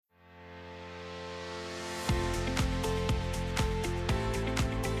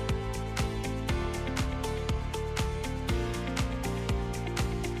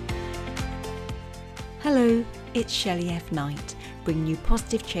Hello, it's Shelley F. Knight, bringing you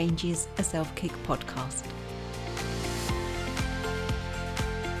Positive Changes, a Self-Kick podcast.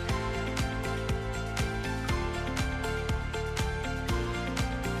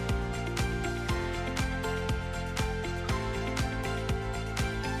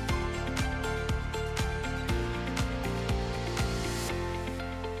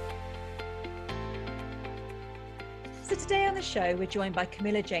 So today on the show, we're joined by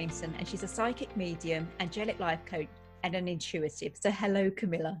Camilla Jameson, and she's a psychic medium, angelic life coach, and an intuitive. So hello,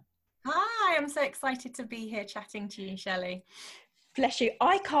 Camilla. Hi, I'm so excited to be here chatting to you, Shelley. Bless you.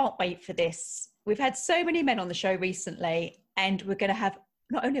 I can't wait for this. We've had so many men on the show recently, and we're going to have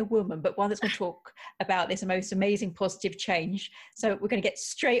not only a woman, but one that's going to talk about this most amazing positive change. So we're going to get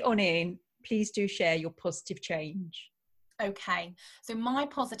straight on in. Please do share your positive change. Okay, so my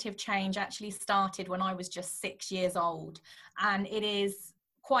positive change actually started when I was just 6 years old, and it is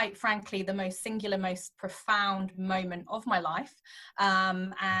quite frankly the most singular, most profound moment of my life,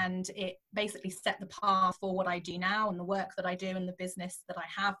 and it basically set the path for what I do now and the work that I do and the business that I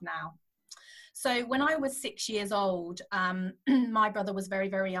have now. So when I was 6 years old, my brother was very,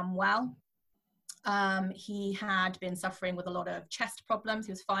 very unwell. He had been suffering with a lot of chest problems.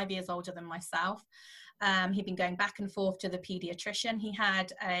 He was 5 years older than myself. He'd been going back and forth to the pediatrician. He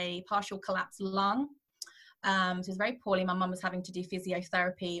had a partial collapsed lung. So he was very poorly. My mum was having to do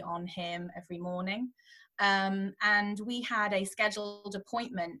physiotherapy on him every morning. And we had a scheduled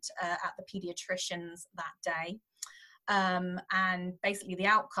appointment at the pediatrician's that day. And basically the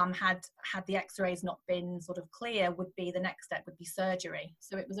outcome had the x-rays not been sort of clear, would be the next step would be surgery.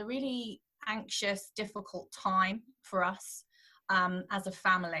 So it was a really anxious, difficult time for us as a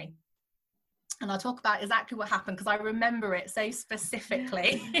family. And I'll talk about exactly what happened because I remember it so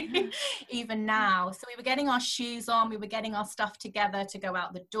specifically, even now. So we were getting our shoes on, we were getting our stuff together to go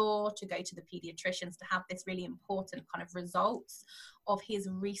out the door, to go to the pediatricians to have this really important kind of results of his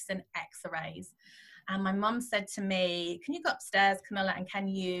recent x-rays. And my mum said to me, can you go upstairs, Camilla, and can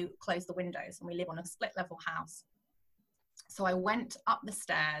you close the windows? And we live on a split level house. So I went up the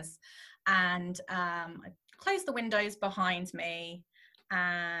stairs and I closed the windows behind me,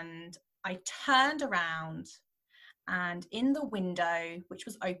 and I turned around, and in the window, which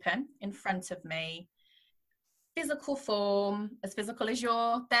was open in front of me, physical form, as physical as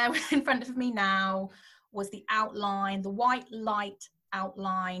you're there in front of me now, was the outline, the white light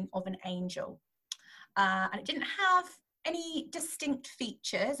outline of an angel. And it didn't have any distinct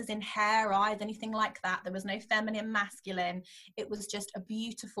features, as in hair, eyes, anything like that. There was no feminine, masculine. It was just a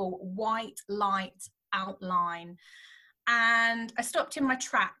beautiful white light outline. And I stopped in my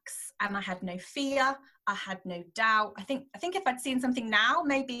tracks, and I had no fear. I had no doubt. I think if I'd seen something now,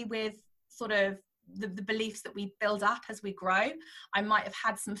 maybe with sort of the beliefs that we build up as we grow, I might have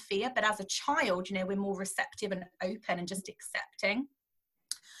had some fear. But as a child, you know, we're more receptive and open and just accepting.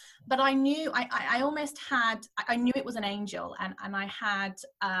 But I knew, I almost had, I knew it was an angel, and I had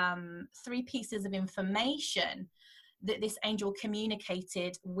 3 pieces of information that this angel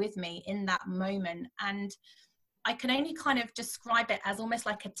communicated with me in that moment. And I can only kind of describe it as almost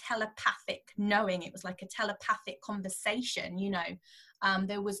like a telepathic knowing. It was like a telepathic conversation, you know.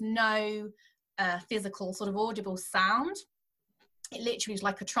 There was no physical sort of audible sound. It literally was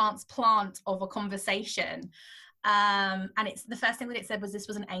like a transplant of a conversation. And it's the first thing that it said was this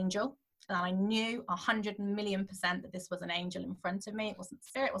was an angel. And I knew 100,000,000% that this was an angel in front of me. It wasn't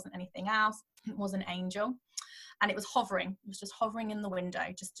spirit, it wasn't anything else. It was an angel. And it was hovering. It was just hovering in the window,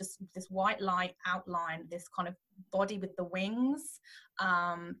 just this white light outline, this kind of body with the wings,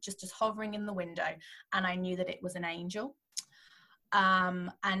 just hovering in the window. And I knew that it was an angel.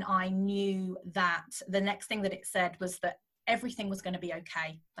 And I knew that the next thing that it said was that everything was going to be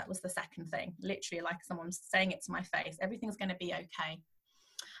okay. That was the second thing, literally like someone saying it to my face, everything's going to be okay.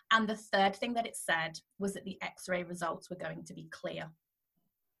 And the third thing that it said was that the x-ray results were going to be clear.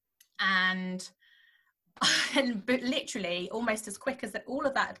 And but literally almost as quick as that, all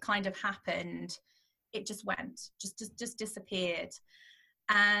of that had kind of happened, it just went, just disappeared.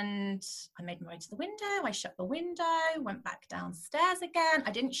 And I made my way to the window, I shut the window, went back downstairs again.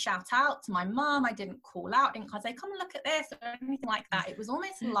 I didn't shout out to my mum, I didn't call out, didn't say, come and look at this or anything like that. It was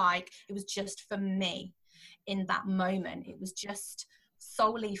almost like it was just for me in that moment. It was just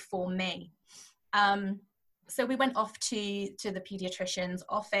solely for me. So we went off to the pediatrician's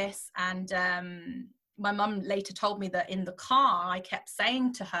office, and my mum later told me that in the car, I kept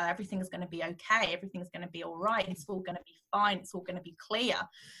saying to her, everything's going to be okay. Everything's going to be all right. It's all going to be fine. It's all going to be clear.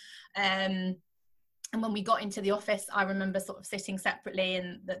 And And when we got into the office, I remember sort of sitting separately,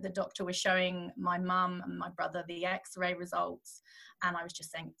 and the doctor was showing my mum and my brother the x-ray results. And I was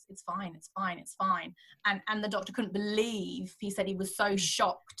just saying, it's fine, it's fine, it's fine. And the doctor couldn't believe, he said he was so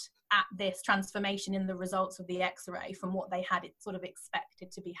shocked at this transformation in the results of the x-ray from what they had sort of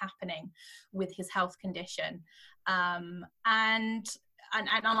expected to be happening with his health condition. And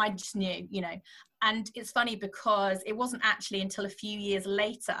I just knew, you know. And it's funny because it wasn't actually until a few years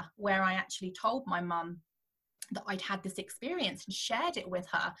later where I actually told my mum that I'd had this experience and shared it with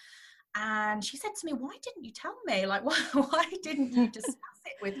her. And she said to me, why didn't you tell me? Like, why didn't you discuss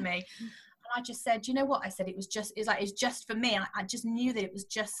it with me? And I just said, you know what? I said, it's just for me. And I just knew that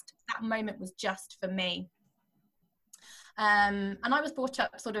that moment was just for me. And I was brought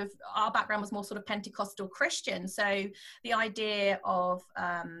up sort of, our background was more sort of Pentecostal Christian. So the idea of,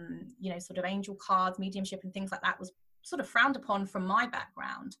 you know, sort of angel cards, mediumship and things like that was sort of frowned upon from my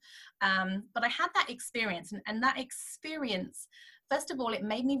background. But I had that experience, and that experience, first of all, it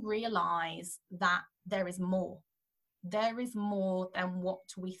made me realize that there is more. There is more than what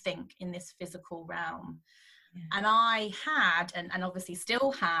we think in this physical realm. Yeah. And I had, and obviously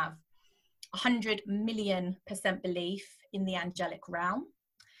still have, 100 million% belief in the angelic realm,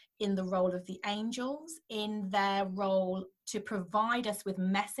 in the role of the angels, in their role to provide us with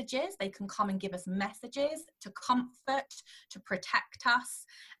messages. They can come and give us messages to comfort, to protect us,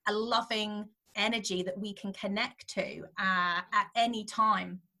 a loving energy that we can connect to at any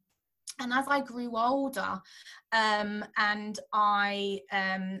time. And as I grew older, and I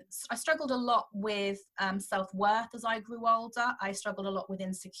struggled a lot with self-worth as I grew older. I struggled a lot with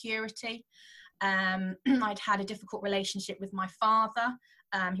insecurity. I'd had a difficult relationship with my father.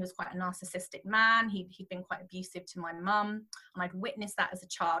 He was quite a narcissistic man. He'd been quite abusive to my mum, and I'd witnessed that as a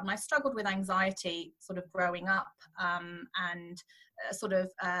child. And I struggled with anxiety sort of growing up, and sort of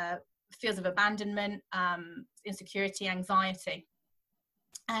fears of abandonment, insecurity, anxiety.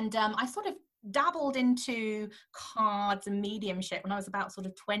 And I sort of dabbled into cards and mediumship when I was about sort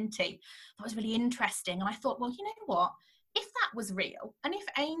of 20. That was really interesting. And I thought, well, you know what? If that was real, and if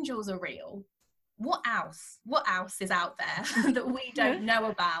angels are real, what else is out there that we don't know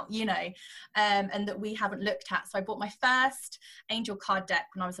about, you know, and that we haven't looked at? So I bought my first angel card deck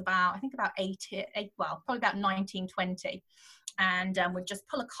when I was about 19, 20. And would just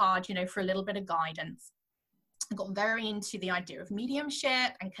pull a card, you know, for a little bit of guidance. I got very into the idea of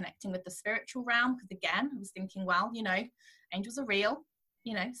mediumship and connecting with the spiritual realm, because again, I was thinking, well, you know, angels are real,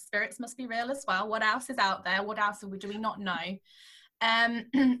 you know, spirits must be real as well. What else is out there? What else do we not know? And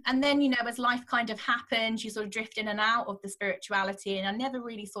then, you know, as life kind of happens, you sort of drift in and out of the spirituality, and I never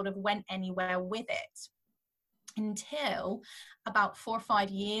really sort of went anywhere with it until about 4 or 5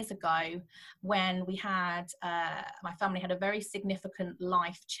 years ago, when we had my family had a very significant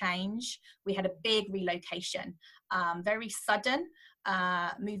life change. We had a big relocation, very sudden,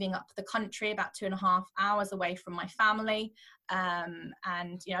 moving up the country about 2.5 hours away from my family.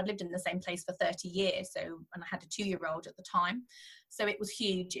 And you know, I'd lived in the same place for 30 years, and I had a 2-year-old at the time, so it was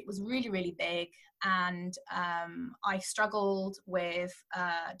huge. It was really, really big. And I struggled with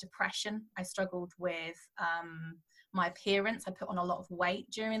depression. I struggled with my appearance. I put on a lot of weight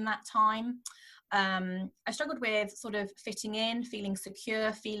during that time. I struggled with sort of fitting in, feeling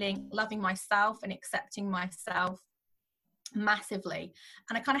secure, loving myself and accepting myself massively.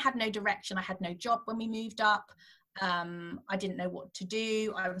 And I kind of had no direction. I had no job when we moved up. I didn't know what to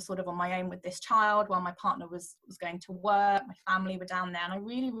do. I was sort of on my own with this child while my partner was going to work. My family were down there, and I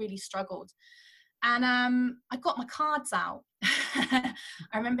really, really struggled. And I got my cards out. I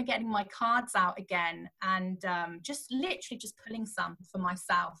remember getting my cards out again, and just literally just pulling some for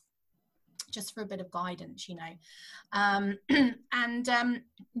myself, just for a bit of guidance, you know. And then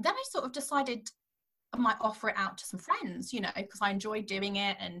I sort of decided I might offer it out to some friends, you know, because I enjoyed doing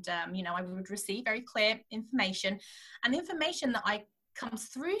it. And, you know, I would receive very clear information, and the information that comes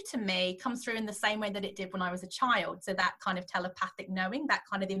through to me comes through in the same way that it did when I was a child. So that kind of telepathic knowing, that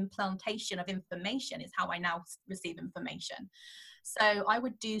kind of implantation of information is how I now receive information. So I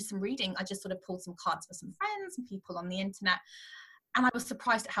would do some reading. I just sort of pulled some cards for some friends and people on the internet, and I was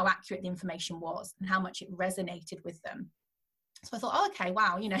surprised at how accurate the information was and how much it resonated with them. So I thought, oh, okay,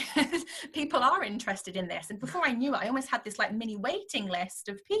 wow, you know, people are interested in this. And before I knew it, I almost had this like mini waiting list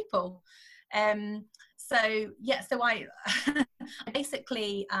of people. So I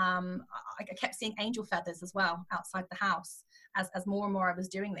basically, I kept seeing angel feathers as well outside the house. As more and more I was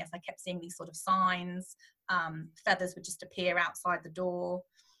doing this, I kept seeing these sort of signs. Feathers would just appear outside the door.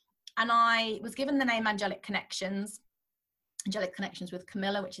 And I was given the name Angelic Connections with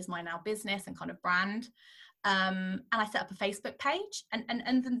Camilla, which is my now business and kind of brand. And I set up a Facebook page,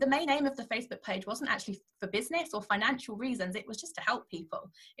 and the main aim of the Facebook page wasn't actually for business or financial reasons. It was just to help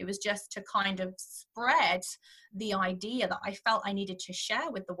people. It was just to kind of spread the idea that I felt I needed to share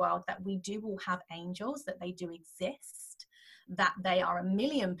with the world, that we do all have angels, that they do exist, that they are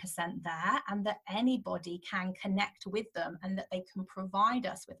 1,000,000% there, and that anybody can connect with them, and that they can provide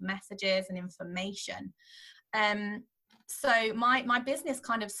us with messages and information. So my business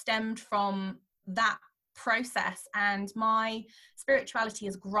kind of stemmed from that process, and my spirituality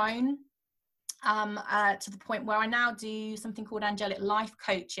has grown to the point where I now do something called angelic life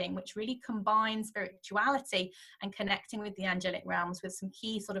coaching, which really combines spirituality and connecting with the angelic realms with some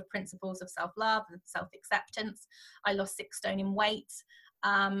key sort of principles of self-love and self-acceptance. I lost 6 stone in weight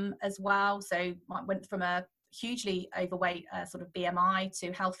as well, so I went from a hugely overweight sort of BMI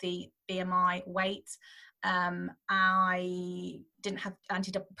to healthy BMI weight. I didn't have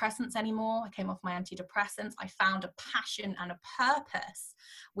antidepressants anymore. I came off my antidepressants. I found a passion and a purpose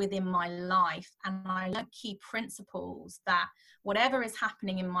within my life, and I learned key principles that whatever is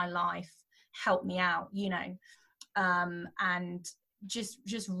happening in my life, help me out, you know, and just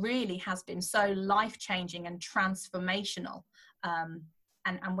really has been so life-changing and transformational,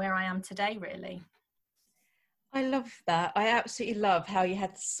 and where I am today, really. I love that. I absolutely love how you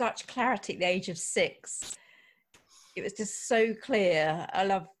had such clarity at the age of 6. It was just so clear. I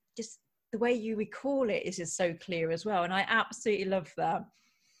love just the way you recall it is just so clear as well. And I absolutely love that.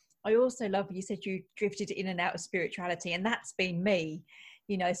 I also love, you said you drifted in and out of spirituality, and that's been me.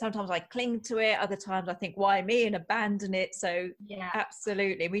 You know, sometimes I cling to it. Other times I think, why me, and abandon it. So yeah,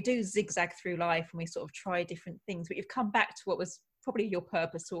 absolutely. We do zigzag through life and we sort of try different things, but you've come back to what was probably your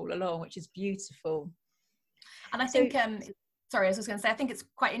purpose all along, which is beautiful. And I think, sorry, I was just going to say, I think it's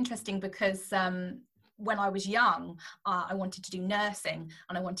quite interesting because when I was young, I wanted to do nursing,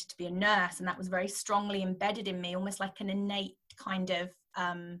 and I wanted to be a nurse, and that was very strongly embedded in me, almost like an innate kind of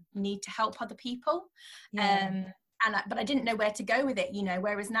need to help other people. Yeah. But I didn't know where to go with it, you know,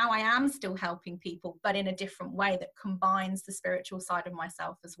 whereas now I am still helping people, but in a different way that combines the spiritual side of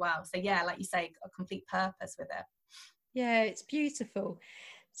myself as well. So yeah, like you say, a complete purpose with it. Yeah, it's beautiful.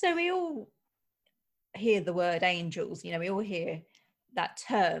 So we all hear the word angels, you know, we all hear that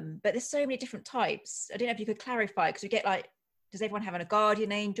term, but there's so many different types. I don't know if you could clarify, because we get like, does everyone have a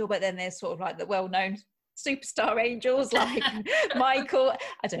guardian angel? But then there's sort of like the well-known superstar angels like Michael.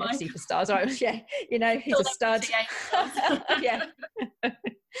 I don't know if superstars are, yeah, you know, he's a stud. Yeah.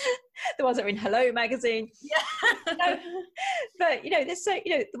 The ones that are in Hello magazine. Yeah. But, you know, there's so,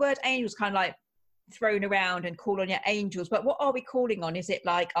 you know, the word angels kind of like thrown around and call on your angels, but what are we calling on? Is it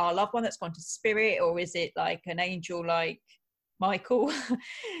like our loved one that's gone to spirit, or is it like an angel like Michael?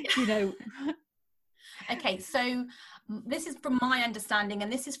 You know. Okay, so this is from my understanding,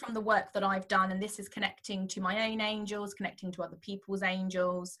 and this is from the work that I've done, and this is connecting to my own angels, connecting to other people's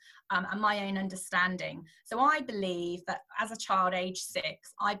angels, and my own understanding. So I believe that as a child, age 6,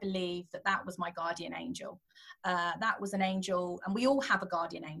 I believe that that was my guardian angel. That was an angel, and we all have a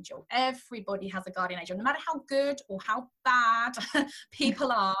guardian angel. Everybody has a guardian angel. No matter how good or how bad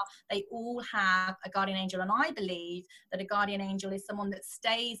people are, they all have a guardian angel. And I believe that a guardian angel is someone that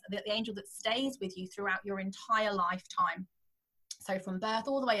stays, the angel that stays with you throughout your entire lifetime. So from birth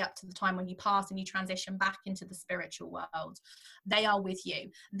all the way up to the time when you pass and you transition back into the spiritual world, they are with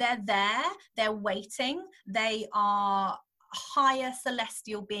you. They're there, they're waiting, they are higher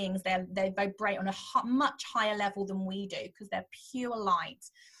celestial beings. They vibrate on a much higher level than we do, because they're pure light.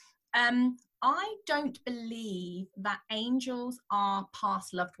 I don't believe that angels are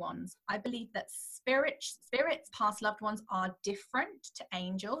past loved ones. I believe that spirits, past loved ones, are different to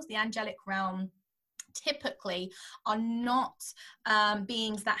angels. The angelic realm typically are not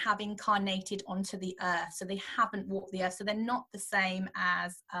beings that have incarnated onto the earth, so they haven't walked the earth, so they're not the same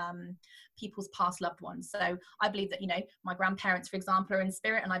as people's past loved ones. So I believe that, you know, my grandparents, for example, are in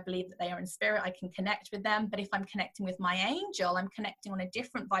spirit, and I believe that they are in spirit. I can connect with them, but if I'm connecting with my angel, I'm connecting on a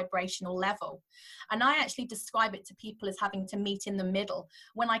different vibrational level. And I actually describe it to people as having to meet in the middle.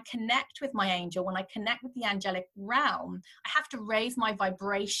 When I connect with my angel, when I connect with the angelic realm, I have to raise my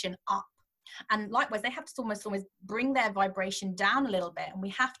vibration up. And likewise, they have to almost bring their vibration down a little bit, and we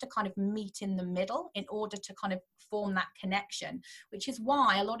have to kind of meet in the middle in order to kind of form that connection, which is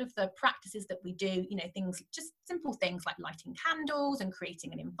why a lot of the practices that we do, you know, things, just simple things like lighting candles and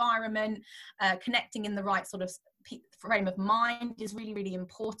creating an environment, connecting in the right sort of frame of mind is really, really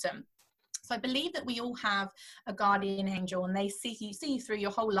important. So I believe that we all have a guardian angel, and they see you through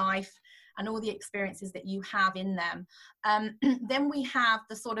your whole life and all the experiences that you have in them. Then we have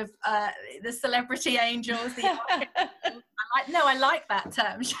the sort of the celebrity angels. I like that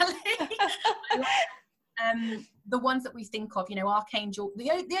term, Shelley. The ones that we think of, you know, Archangel,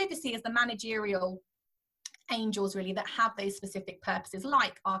 the overseers, the managerial angels really that have those specific purposes,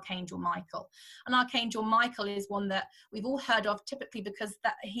 like Archangel Michael. And Archangel Michael is one that we've all heard of, typically because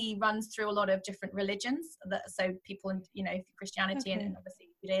that he runs through a lot of different religions, that so people in, you know, Christianity and obviously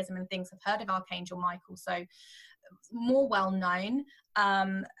Judaism and things have heard of Archangel Michael. So more well known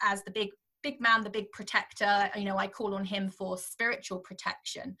as the big man, the big protector. You know, I call on him for spiritual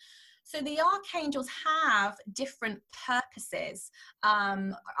protection. So the archangels have different purposes.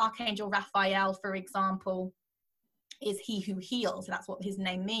 Archangel Raphael, for example, is he who heals. That's what his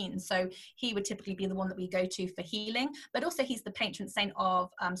name means. So he would typically be the one that we go to for healing, but also he's the patron saint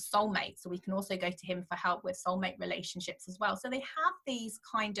of soulmates. So we can also go to him for help with soulmate relationships as well. So they have these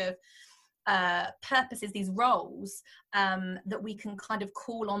kind of purposes, these roles that we can kind of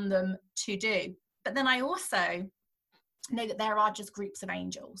call on them to do. But then I also know that there are just groups of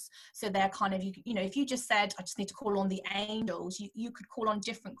angels. So they're kind of, you know, if you just said, I just need to call on the angels, you could call on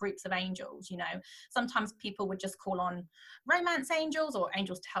different groups of angels. You know, sometimes people would just call on romance angels or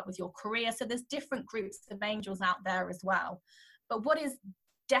angels to help with your career. So there's different groups of angels out there as well. But what is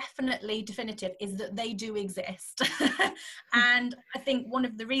definitely definitive is that they do exist. And I think one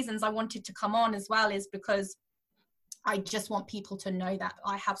of the reasons I wanted to come on as well is because I just want people to know that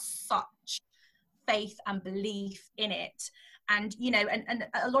I have such faith and belief in it. And you know, and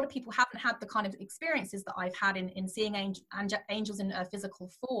a lot of people haven't had the kind of experiences that I've had in seeing angels in a physical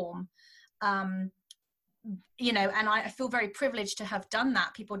form. You know, and I feel very privileged to have done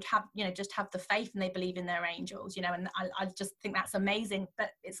that. People have, you know, just have the faith and they believe in their angels, you know, and I just think that's amazing.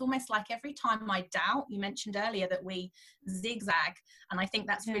 But it's almost like every time I doubt, you mentioned earlier that we zigzag, and I think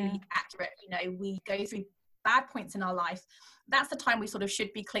that's really accurate. You know, we go through bad points in our life. That's the time we sort of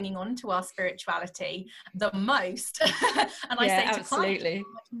should be clinging on to our spirituality the most. And I say to clients, I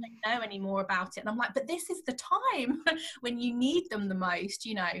don't know any more about it. And I'm like, but this is the time when you need them the most,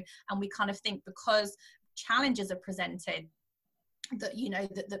 you know. And we kind of think because challenges are presented that, you know,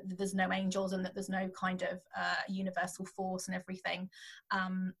 that there's no angels and that there's no kind of universal force and everything.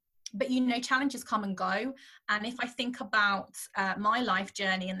 But, you know, challenges come and go. And if I think about my life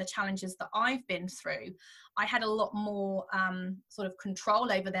journey and the challenges that I've been through, I had a lot more sort of control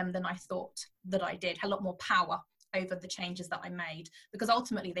over them than I thought that I did, had a lot more power over the changes that I made, because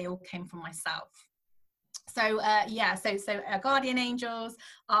ultimately they all came from myself. So, so guardian angels,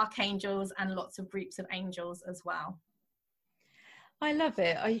 archangels, and lots of groups of angels as well. I love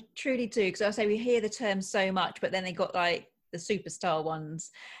it. I truly do. Because I say we hear the term so much, but then they got like the superstar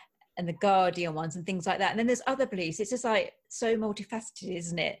ones and the guardian ones and things like that. And then there's other beliefs. It's just like so multifaceted,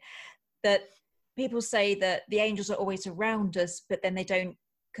 isn't it? That people say that the angels are always around us, but then they don't,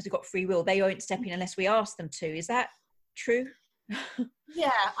 because we've got free will, they won't step in unless we ask them to. Is that true?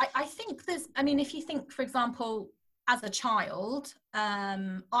 Yeah, I think there's, I mean, if you think, for example, as a child,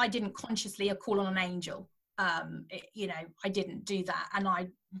 I didn't consciously call on an angel. You know, I didn't do that. And I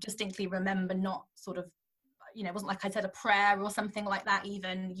distinctly remember not sort of, you know, it wasn't like I said a prayer or something like that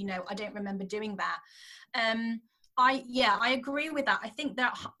even, you know, I don't remember doing that. I agree with that. I think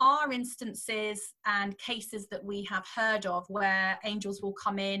there are instances and cases that we have heard of where angels will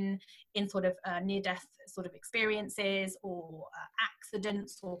come in sort of near-death sort of experiences or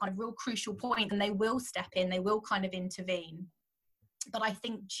accidents or kind of real crucial point, and they will step in, they will kind of intervene. But I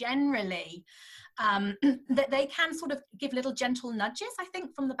think generally that they can sort of give little gentle nudges, I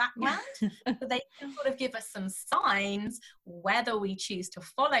think, from the background. So they can sort of give us some signs. Whether we choose to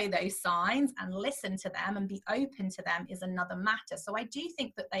follow those signs and listen to them and be open to them is another matter. So I do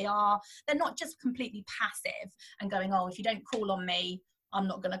think that they're not just completely passive and going, oh, if you don't call on me, I'm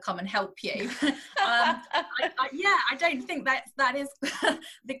not going to come and help you. I don't think that is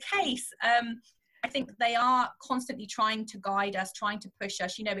the case. I think they are constantly trying to guide us, trying to push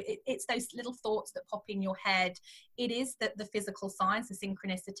us. You know, it's those little thoughts that pop in your head. It is the physical signs, the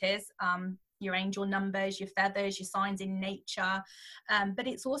synchronicities, your angel numbers, your feathers, your signs in nature. But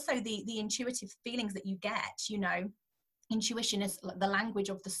it's also the intuitive feelings that you get, you know. Intuition is the language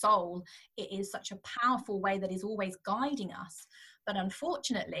of the soul. It is such a powerful way that is always guiding us. But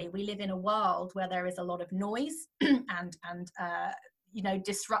unfortunately, we live in a world where there is a lot of noise and you know,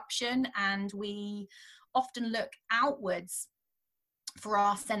 disruption, and we often look outwards for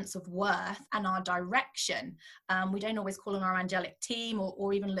our sense of worth and our direction. We don't always call on our angelic team,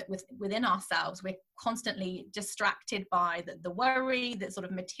 or even look within ourselves. We're constantly distracted by the worry, the sort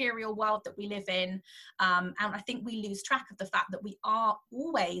of material world that we live in. And I think we lose track of the fact that we are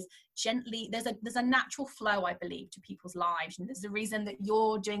always gently, there's a natural flow, I believe, to people's lives. And there's a reason that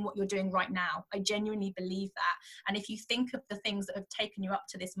you're doing what you're doing right now. I genuinely believe that. And if you think of the things that have taken you up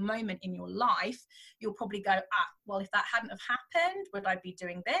to this moment in your life, you'll probably go, well, if that hadn't have happened, would I be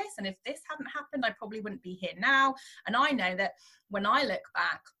doing this? And if this hadn't happened, I probably wouldn't be here now. And I know that when I look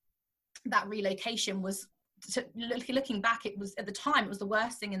back, that relocation was, looking back, it was, at the time, it was the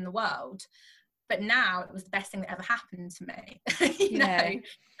worst thing in the world. But now it was the best thing that ever happened to me. you know.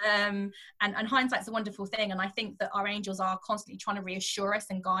 And hindsight's a wonderful thing. And I think that our angels are constantly trying to reassure us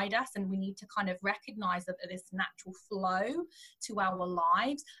and guide us, and we need to kind of recognize that this natural flow to our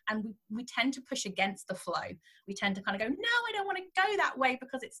lives. And we tend to push against the flow. We tend to kind of go, no, I don't want to go that way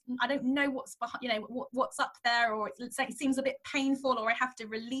because I don't know what's behind, you know, what's up there, or it seems a bit painful, or I have to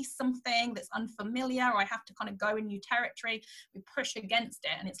release something that's unfamiliar, or I have to kind of go in new territory. We push against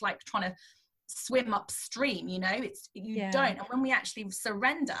it, and it's like trying to swim upstream, you know. Don't. And when we actually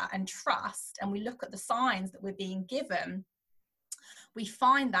surrender and trust, and we look at the signs that we're being given, we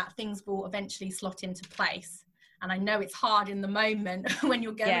find that things will eventually slot into place. And I know it's hard in the moment when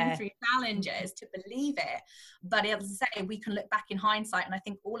you're going through challenges to believe it, but as I say, we can look back in hindsight, and I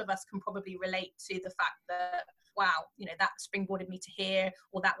think all of us can probably relate to the fact that, wow, you know, that springboarded me to here,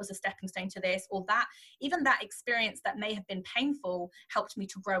 or that was a stepping stone to this, or that even that experience that may have been painful helped me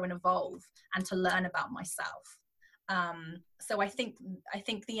to grow and evolve and to learn about myself. So I think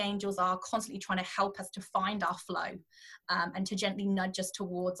the angels are constantly trying to help us to find our flow, and to gently nudge us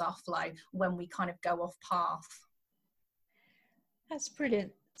towards our flow when we kind of go off path. That's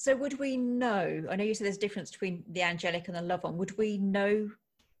brilliant. So would we know, I know you said there's a difference between the angelic and the loved one, would we know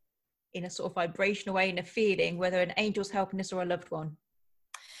in a sort of vibrational way, in a feeling, whether an angel's helping us or a loved one?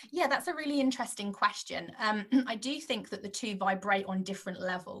 Yeah, that's a really interesting question. I do think that the two vibrate on different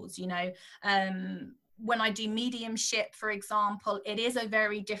levels, you know. When I do mediumship, for example, it is a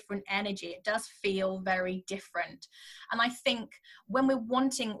very different energy. It does feel very different. And I think when we're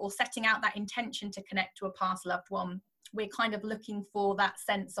wanting or setting out that intention to connect to a past loved one, we're kind of looking for that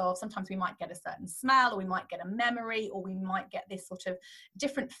sense of, sometimes we might get a certain smell, or we might get a memory, or we might get this sort of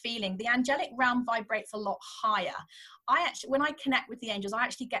different feeling. The angelic realm vibrates a lot higher. When I connect with the angels, I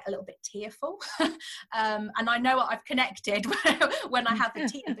actually get a little bit tearful. And I know I've connected when I have the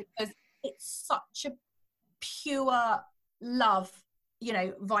tear, because it's such a pure love, you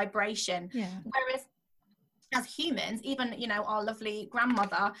know, vibration. Whereas as humans, even, you know, our lovely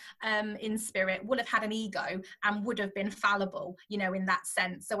grandmother in spirit will have had an ego and would have been fallible, you know, in that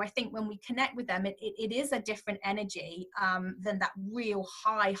sense. So I think when we connect with them, it is a different energy than that real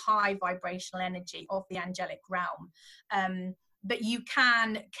high vibrational energy of the angelic realm. But you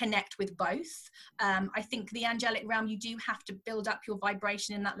can connect with both. I think the angelic realm, you do have to build up your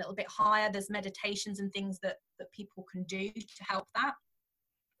vibration in that little bit higher. There's meditations and things that people can do to help that.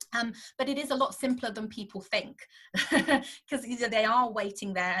 But it is a lot simpler than people think, because they are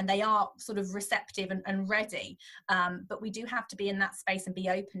waiting there and they are sort of receptive and ready. But we do have to be in that space and be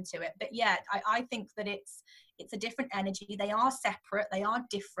open to it. But yeah, I think that it's a different energy. They are separate. They are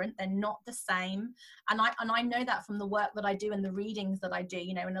different. They're not the same. And I know that from the work that I do and the readings that I do,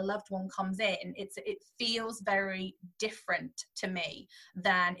 you know, when a loved one comes in, it feels very different to me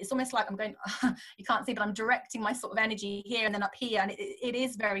than, it's almost like I'm going, you can't see, but I'm directing my sort of energy here and then up here. And it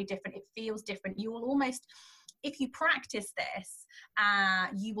is very different. It feels different. You will almost, if you practice this,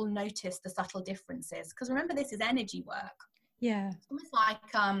 you will notice the subtle differences. Because remember, this is energy work. Yeah. It's almost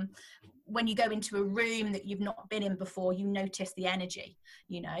like when you go into a room that you've not been in before, you notice the energy,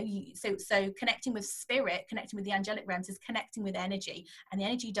 you know. So connecting with spirit, connecting with the angelic realms is connecting with energy. And the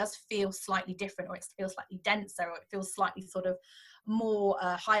energy does feel slightly different, or it feels slightly denser, or it feels slightly sort of more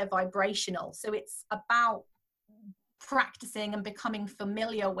higher vibrational. So it's about practicing and becoming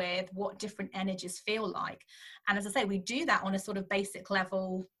familiar with what different energies feel like. And as I say, we do that on a sort of basic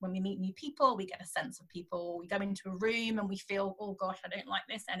level. When we meet new people, we get a sense of people. We go into a room and we feel, oh gosh, I don't like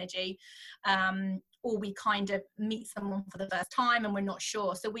this energy. Or we kind of meet someone for the first time and we're not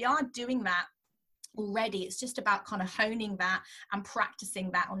sure. So we are doing that already. It's just about kind of honing that and practicing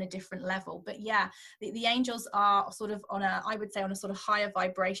that on a different level. But yeah, the angels are sort of I would say on a sort of higher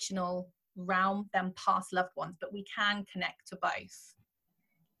vibrational realm than past loved ones, but we can connect to both.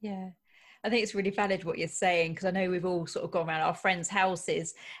 Yeah, I think it's really valid what you're saying, because I know we've all sort of gone around our friends'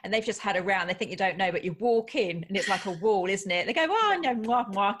 houses and they've just had a round. They think you don't know, but you walk in and it's like a wall, isn't it? They go, oh no,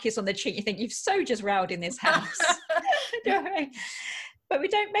 mwah, mwah, kiss on the cheek. You think you've so just rowed in this house. But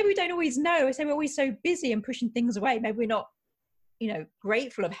maybe we don't always know. I say we're always so busy and pushing things away. Maybe we're not,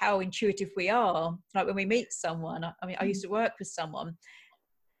 grateful of how intuitive we are. Like when we meet someone, I mean, I used to work with someone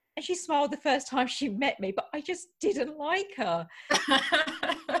and she smiled the first time she met me, but I just didn't like her,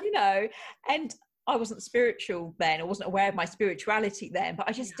 and I wasn't spiritual then. I wasn't aware of my spirituality then, but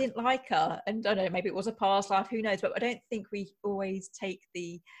I just didn't like her. And I don't know, maybe it was a past life, who knows? But I don't think we always take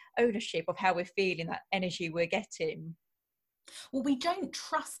the ownership of how we're feeling, that energy we're getting. Well, we don't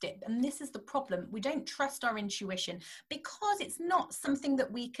trust it. And this is the problem. We don't trust our intuition because it's not something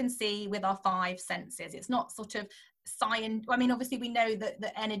that we can see with our five senses. It's not sort of science. I mean, obviously we know that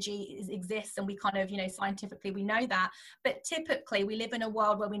the energy exists and we kind of, scientifically we know that. But typically we live in a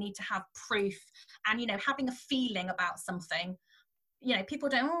world where we need to have proof and, having a feeling about something. People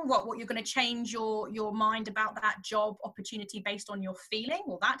don't, what you're going to change your mind about that job opportunity based on your feeling?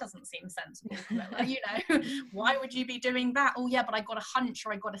 Well, that doesn't seem sensible. Why would you be doing that? Oh yeah, but I got a hunch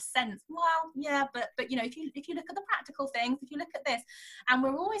or I got a sense. Well, yeah, but if you look at the practical things, if you look at this, and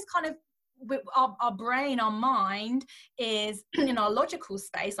we're always kind of, our brain, our mind is in our logical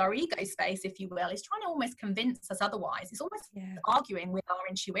space, our ego space, if you will, is trying to almost convince us otherwise. It's almost arguing with our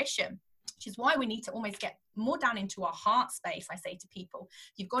intuition, which is why we need to almost get more down into our heart space. I say to people,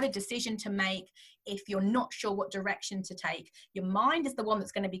 you've got a decision to make. If you're not sure what direction to take, your mind is the one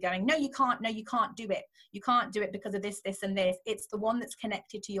that's going to be going, no, you can't do it. You can't do it because of this, this, and this. It's the one that's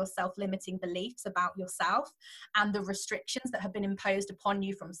connected to your self-limiting beliefs about yourself and the restrictions that have been imposed upon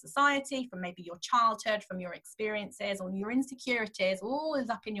you from society, from maybe your childhood, from your experiences, or your insecurities, all is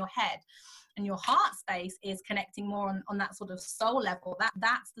up in your head. And your heart space is connecting more on that sort of soul level.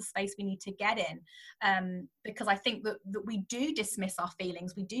 That's the space we need to get in, because I think that we do dismiss our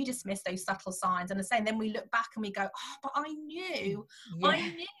feelings, we do dismiss those subtle signs, and the same. Then we look back and we go, oh, but I knew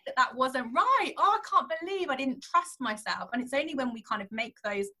that wasn't right. Oh, I can't believe I didn't trust myself. And it's only when we kind of make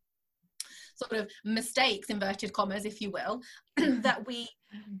those sort of mistakes, inverted commas, if you will, that we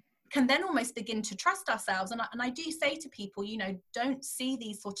can then almost begin to trust ourselves. And I do say to people, don't see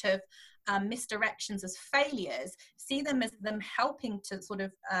these sort of misdirections as failures. See them as them helping to sort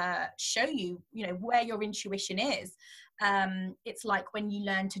of show you, where your intuition is. It's like when you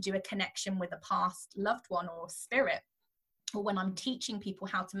learn to do a connection with a past loved one or spirit, or when I'm teaching people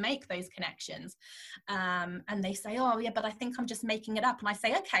how to make those connections, and they say, oh yeah, but I think I'm just making it up. And I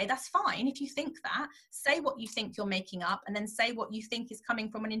say, okay, that's fine. If you think that, say what you think you're making up, and then say what you think is coming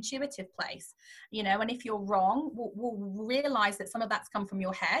from an intuitive place, and if you're wrong, we'll realize that some of that's come from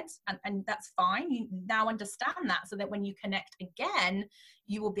your head, and that's fine. You now understand that, so that when you connect again,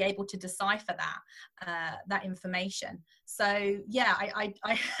 you will be able to decipher that information. So yeah,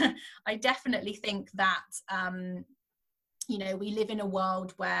 I definitely think that, we live in a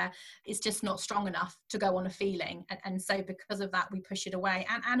world where it's just not strong enough to go on a feeling. And so because of that, we push it away.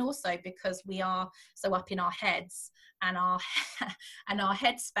 And also because we are so up in our heads, and our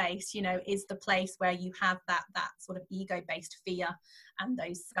headspace, is the place where you have that sort of ego-based fear and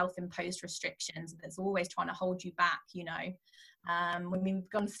those self-imposed restrictions that's always trying to hold you back, when we've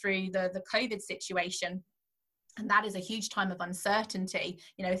gone through the COVID situation. And that is a huge time of uncertainty.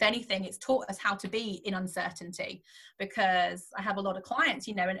 If anything, it's taught us how to be in uncertainty, because I have a lot of clients,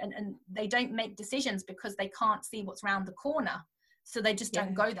 and they don't make decisions because they can't see what's around the corner. So they just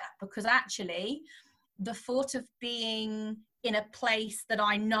don't go there, because actually the thought of being in a place that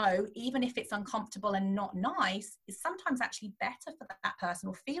I know, even if it's uncomfortable and not nice, is sometimes actually better for that person,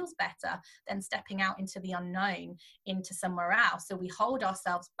 or feels better than stepping out into the unknown, into somewhere else. So we hold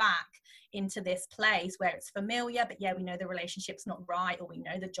ourselves back into this place where it's familiar, but we know the relationship's not right, or we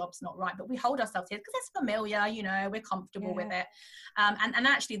know the job's not right, but we hold ourselves here because it's familiar, we're comfortable with it. And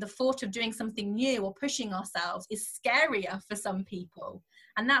actually the thought of doing something new or pushing ourselves is scarier for some people.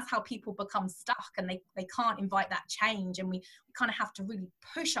 And that's how people become stuck, and they can't invite that change. And we kind of have to really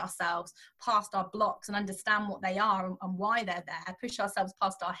push ourselves past our blocks and understand what they are and why they're there, push ourselves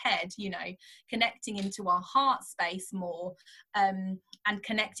past our head, connecting into our heart space more, and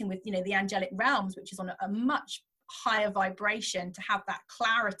connecting with, the angelic realms, which is on a much higher vibration, to have that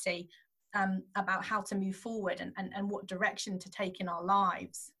clarity about how to move forward and what direction to take in our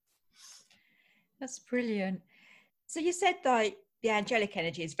lives. That's brilliant. So you said that the angelic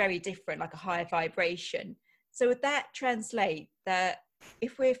energy is very different, like a higher vibration. So would that translate that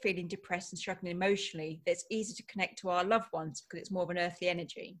if we're feeling depressed and struggling emotionally, it's easy to connect to our loved ones because it's more of an earthly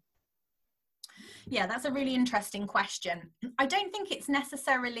energy? Yeah, that's a really interesting question. I don't think it's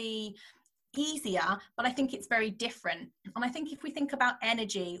necessarily easier, but I think it's very different. And I think if we think about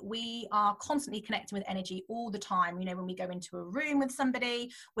energy, we are constantly connecting with energy all the time. You know, when we go into a room with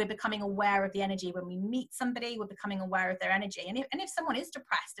somebody, we're becoming aware of the energy. When we meet somebody, we're becoming aware of their energy. And if someone is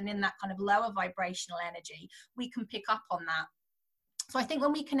depressed and in that kind of lower vibrational energy, we can pick up on that. So I think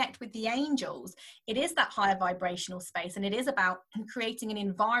when we connect with the angels, it is that higher vibrational space, and it is about creating an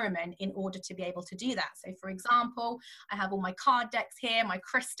environment in order to be able to do that. So for example, I have all my card decks here, my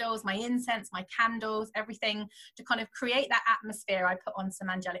crystals, my incense, my candles, everything to kind of create that atmosphere. I put on some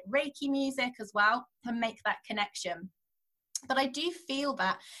angelic Reiki music as well to make that connection. But I do feel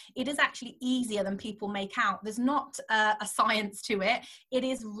that it is actually easier than people make out. There's not a science to it. It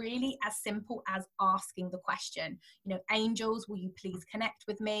is really as simple as asking the question. You know, angels, will you please connect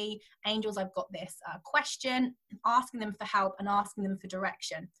with me? Angels, I've got this question, asking them for help and asking them for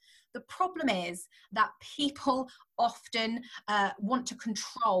direction. The problem is that people often want to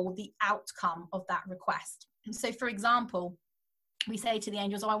control the outcome of that request. So for example, we say to the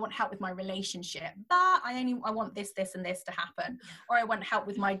angels, oh, I want help with my relationship, but I want this, this, and this to happen. Or I want help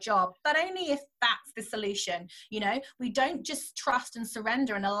with my job, but only if that's the solution. You know, we don't just trust and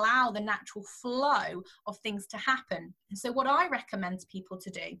surrender and allow the natural flow of things to happen. And so what I recommend to people to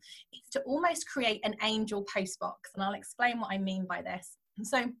do is to almost create an angel postbox. And I'll explain what I mean by this. And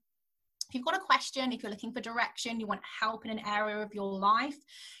so if you've got a question, if you're looking for direction, you want help in an area of your life,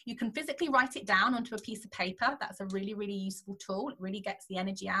 you can physically write it down onto a piece of paper. That's a really, really useful tool. It really gets the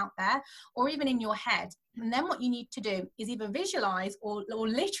energy out there, or even in your head. And then what you need to do is either visualize or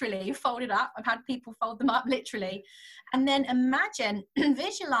literally fold it up. I've had people fold them up literally. And then imagine,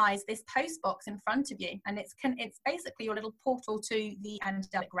 visualize this post box in front of you. And it's basically your little portal to the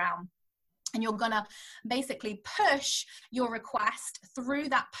angelic realm. And you're going to basically push your request through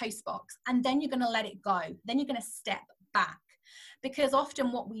that post box, and then you're going to let it go. Then you're going to step back. Because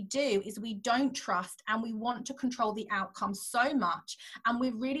often what we do is we don't trust and we want to control the outcome so much, and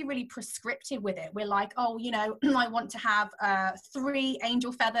we're really, really prescriptive with it. We're like, oh, you know, I want to have 3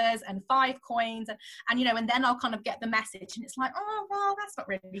 angel feathers and 5 coins, and you know, and then I'll kind of get the message, and it's like, oh, well, that's not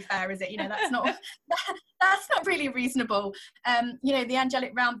really fair, is it? You know, that's not that's not really reasonable. You know, the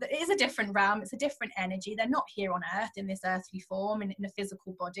angelic realm, it is a different realm. It's a different energy. They're not here on earth in this earthly form, in a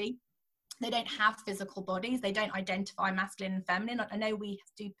physical body. They don't have physical bodies. They don't identify masculine and feminine. I know we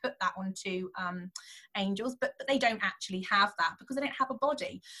do put that onto angels, but they don't actually have that because they don't have a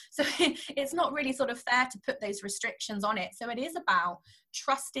body. So it's not really sort of fair to put those restrictions on it. So it is about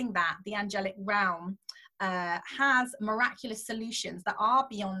trusting that the angelic realm has miraculous solutions that are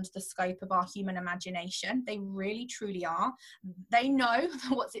beyond the scope of our human imagination. They really, truly are. They know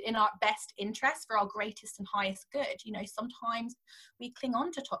what's in our best interest for our greatest and highest good. You know, sometimes we cling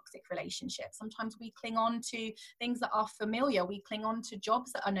on to toxic relationships. Sometimes we cling on to things that are familiar. We cling on to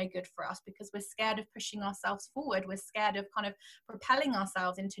jobs that are no good for us because we're scared of pushing ourselves forward. We're scared of kind of propelling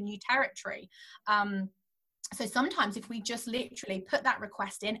ourselves into new territory. So sometimes if we just literally put that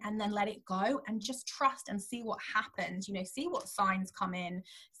request in and then let it go and just trust and see what happens, you know, see what signs come in,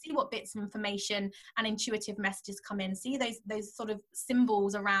 see what bits of information and intuitive messages come in, see those sort of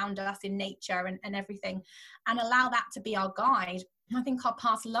symbols around us in nature and everything, and allow that to be our guide. I think our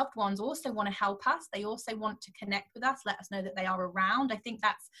past loved ones also want to help us. They also want to connect with us, let us know that they are around. I think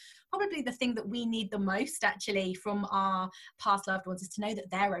that's probably the thing that we need the most actually from our past loved ones, is to know that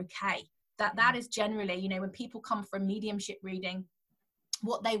they're okay. That is generally, you know, when people come for a mediumship reading,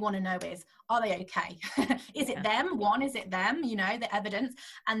 what they want to know is, are they okay? Is it them? One, is it them? You know, the evidence.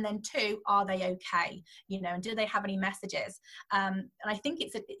 And then 2, are they okay? You know, and do they have any messages? And I think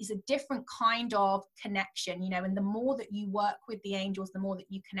it's a different kind of connection, you know, and the more that you work with the angels, the more that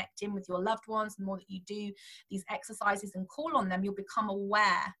you connect in with your loved ones, the more that you do these exercises and call on them, you'll become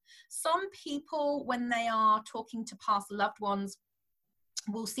aware. Some people, when they are talking to past loved ones,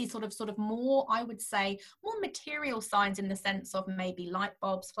 we'll see sort of more, I would say, more material signs, in the sense of maybe light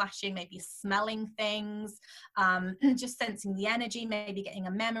bulbs flashing, maybe smelling things, just sensing the energy, maybe getting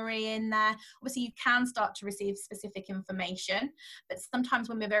a memory in there. Obviously, you can start to receive specific information, but sometimes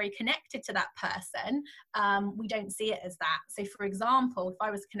when we're very connected to that person, we don't see it as that. So for example, if I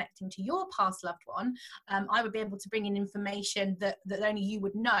was connecting to your past loved one, I would be able to bring in information that only you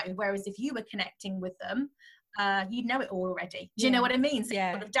would know, whereas if you were connecting with them, you'd know it all already. Do you know what I mean? So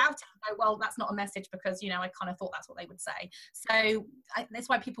you sort of doubt it. Well, that's not a message because, you know, I kind of thought that's what they would say. So that's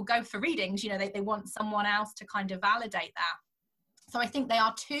why people go for readings. You know, they want someone else to kind of validate that. So I think they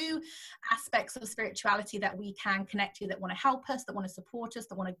are 2 aspects of spirituality that we can connect to, that want to help us, that want to support us,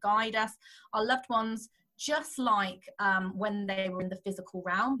 that want to guide us. Our loved ones just like when they were in the physical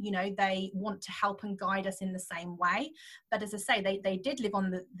realm, you know, they want to help and guide us in the same way. But as I say, they did live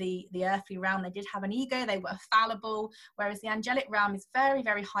on the earthly realm. They did have an ego. They were fallible, whereas the angelic realm is very,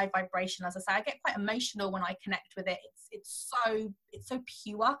 very high vibration. As I say, I get quite emotional when I connect with it. It's so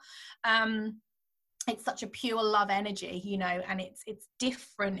pure. It's such a pure love energy, you know, and it's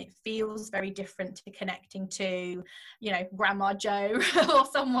different. It feels very different to connecting to, you know, Grandma Joe or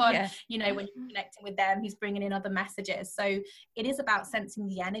someone, yeah. You know, when you're connecting with them, who's bringing in other messages. So it is about sensing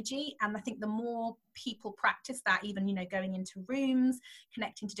the energy. And I think the more people practice that, even, you know, going into rooms,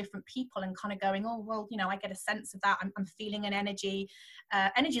 connecting to different people and kind of going, oh, well, you know, I get a sense of that. I'm feeling an energy.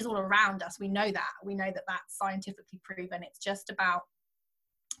 Energy is all around us. We know that that's scientifically proven. It's just about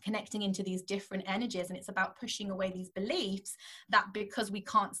connecting into these different energies, and it's about pushing away these beliefs that because we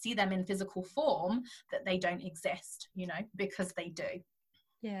can't see them in physical form, that they don't exist, you know, because they do.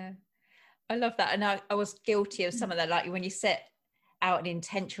 Yeah, I love that. And I was guilty of some of that, like when you set out an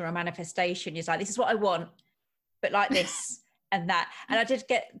intention or a manifestation, you're like, this is what I want, but like this and that. And I did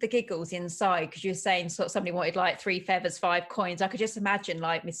get the giggles inside because you're saying sort of somebody wanted like 3 feathers, 5 coins. I could just imagine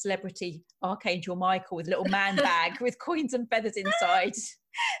like Miss Celebrity Archangel Michael with a little man bag with coins and feathers inside.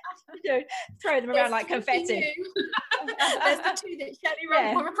 You know, throw them around like confetti. There's the 2 that Shelley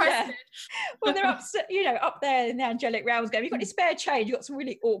Rumpel requested. Yeah. Well, they're up, you know, up there in the angelic realms going, you've got any spare change? You've got some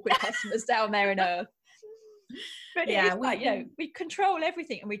really awkward customers down there in Earth. But yeah, you know, we control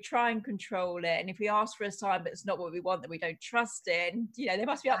everything and we try and control it. And if we ask for a sign but it's not what we want, then we don't trust it. And, you know, they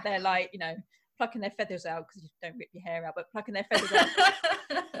must be up there like, you know, plucking their feathers out, because you don't rip your hair out, but plucking their feathers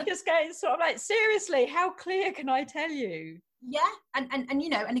out. Just going sort of like, seriously, how clear can I tell you? Yeah, and you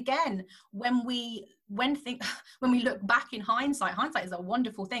know, and again, when we look back in hindsight is a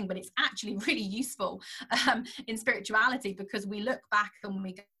wonderful thing, but it's actually really useful in spirituality, because we look back and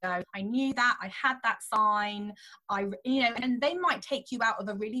we go, I knew that, I had that sign, you know, and they might take you out of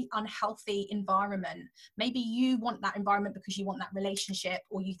a really unhealthy environment. Maybe you want that environment because you want that relationship,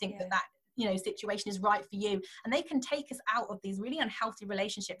 or you think that you know, situation is right for you, and they can take us out of these really unhealthy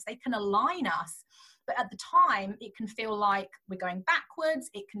relationships. They can align us, but at the time it can feel like we're going backwards.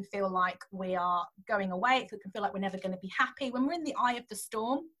 It can feel like we are going away. It can feel like we're never going to be happy. When we're in the eye of the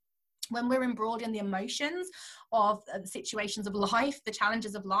storm, when we're embroiled in the emotions of the situations of life, the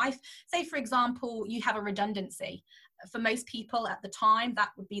challenges of life, say for example, you have a redundancy. For most people at the time, that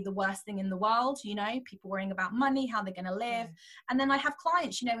would be the worst thing in the world, you know, people worrying about money, how they're going to live. And then I have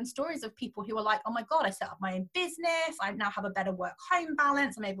clients, you know, and stories of people who are like, oh my God, I set up my own business. I now have a better work-home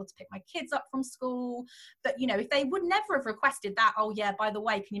balance. I'm able to pick my kids up from school. But, you know, if they would never have requested that, oh yeah, by the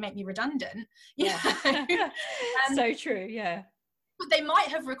way, can you make me redundant? Yeah. So true. Yeah. But they might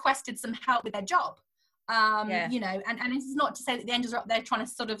have requested some help with their job. You know, and this is not to say that the angels are up there trying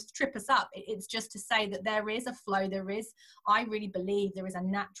to sort of trip us up. It's just to say that there is a flow. I really believe there is a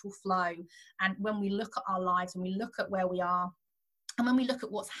natural flow. And when we look at our lives, when we look at where we are, and when we look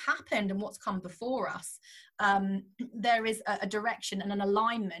at what's happened and what's come before us, there is a direction and an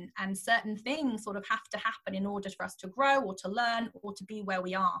alignment, and certain things sort of have to happen in order for us to grow or to learn or to be where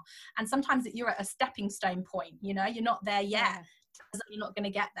we are. And sometimes you're at a stepping stone point, you know, you're not there yet. You're not going to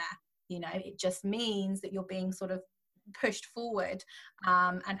get there. You know, it just means that you're being sort of pushed forward,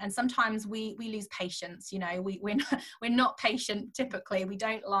 and sometimes we lose patience. You know, we're not patient typically. We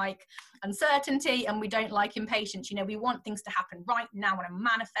don't like uncertainty and we don't like impatience. You know, we want things to happen right now. I want to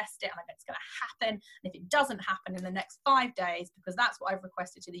manifest it, and it's going to happen. And if it doesn't happen in the next 5 days, because that's what I've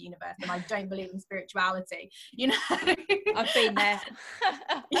requested to the universe, and I don't believe in spirituality, you know. I've been there.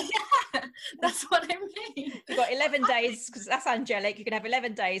 Yeah, that's what I mean. You've got 11 days, because that's angelic. You can have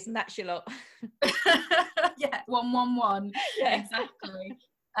 11 days and that's your lot. Yeah, 111. Yeah, exactly.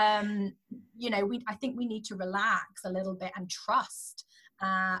 You know, I think we need to relax a little bit and trust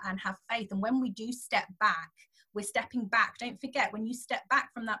and have faith. And when we do step back, we're stepping back. Don't forget, when you step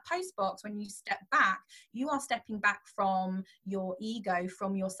back from that post box, when you step back, you are stepping back from your ego,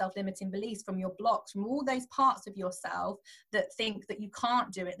 from your self-limiting beliefs, from your blocks, from all those parts of yourself that think that you can't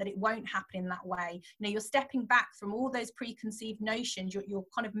do it, that it won't happen in that way. You know, you're stepping back from all those preconceived notions. You're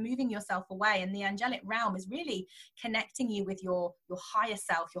kind of moving yourself away. And the angelic realm is really connecting you with your higher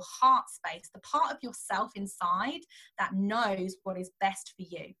self, your heart space, the part of yourself inside that knows what is best for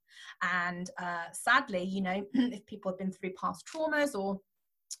you. And sadly, you know, if people have been through past traumas or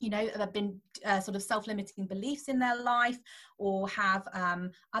you know, have been sort of self-limiting beliefs in their life, or have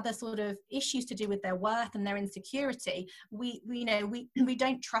other sort of issues to do with their worth and their insecurity, we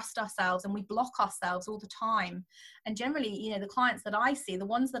don't trust ourselves, and we block ourselves all the time. And generally, you know, the clients that I see, the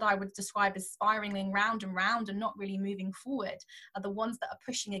ones that I would describe as spiraling round and round and not really moving forward, are the ones that are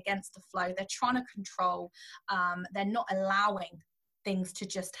pushing against the flow. They're trying to control, they're not allowing things to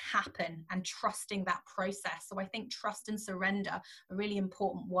just happen and trusting that process. So I think trust and surrender are really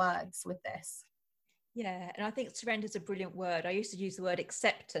important words with this. Yeah, and I think surrender is a brilliant word. I used to use the word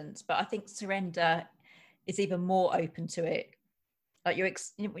acceptance, but I think surrender is even more open to it. Like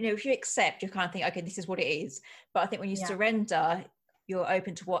if you accept, you kind of think, okay, this is what it is. But I think when you surrender, you're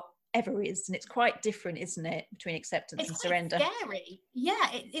open to whatever is, and it's quite different, isn't it, between acceptance and surrender? It's scary. Yeah,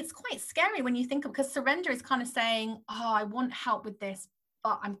 it's quite scary when you think of, because surrender is kind of saying, oh, I want help with this,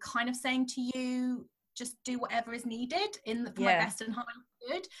 but I'm kind of saying to you, just do whatever is needed for my best and highest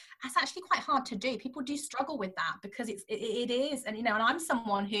good. That's actually quite hard to do. People do struggle with that, because it is, and you know, and I'm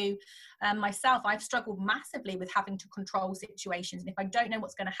someone who myself, I've struggled massively with having to control situations, and if I don't know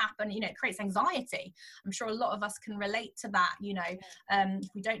what's going to happen, you know, it creates anxiety. I'm sure a lot of us can relate to that, you know. If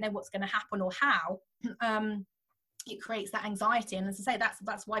we don't know what's going to happen or how, it creates that anxiety. And as I say,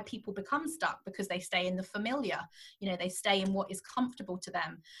 that's why people become stuck, because they stay in the familiar, you know, they stay in what is comfortable to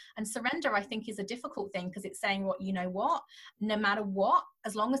them. And surrender, I think, is a difficult thing, because it's saying, what, you know what, no matter what,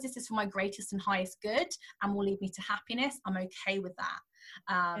 as long as this is for my greatest and highest good and will lead me to happiness, I'm okay with that.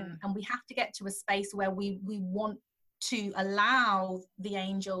 And we have to get to a space where we want to allow the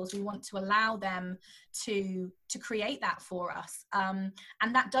angels, we want to allow them to create that for us, and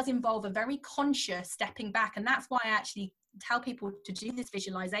that does involve a very conscious stepping back. And that's why I actually tell people to do this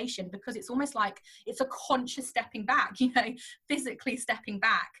visualization, because it's almost like it's a conscious stepping back, you know, physically stepping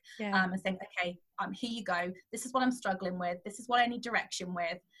back, and saying, okay, here you go, this is what I'm struggling with, this is what I need direction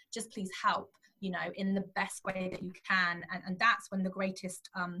with, just please help, you know, in the best way that you can. And that's when the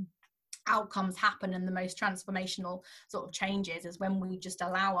greatest outcomes happen, and the most transformational sort of changes is when we just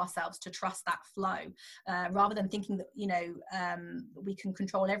allow ourselves to trust that flow, rather than thinking that, you know, we can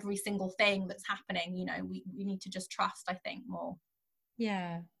control every single thing that's happening. You know, we need to just trust, I think, more.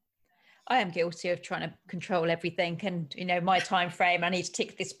 Yeah, I am guilty of trying to control everything, and you know, my time frame, I need to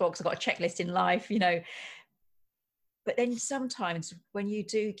tick this box, I've got a checklist in life, you know. But then sometimes when you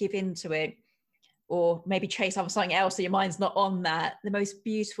do give into it, or maybe chase after something else, so your mind's not on that, the most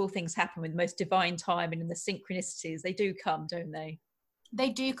beautiful things happen with the most divine timing, and the synchronicities, they do come, don't they? They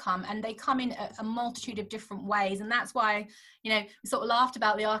do come, and they come in a multitude of different ways. And that's why, you know, we sort of laughed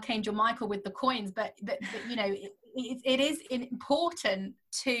about the Archangel Michael with the coins, but you know, it is important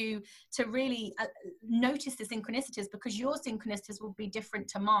to really notice the synchronicities, because your synchronicities will be different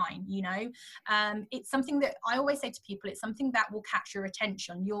to mine, you know. It's something that I always say to people, it's something that will catch your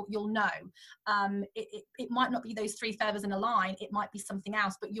attention. You'll know. It might not be those three feathers in a line, it might be something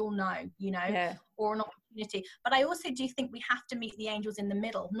else, but you'll know, you know. Or an opportunity. But I also do think we have to meet the angels in the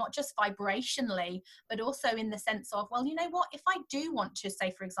middle, not just vibrationally, but also in the sense of, well, you know what, if I do want to,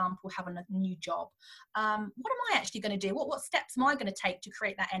 say, for example, have a new job, what am I actually going to do? What steps am I going to take to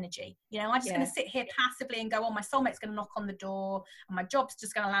create that energy? You know, am I just going to sit here passively and go, oh, my soulmate's going to knock on the door and my job's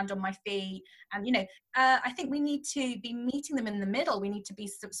just going to land on my feet? And, you know, I think we need to be meeting them in the middle. We need to be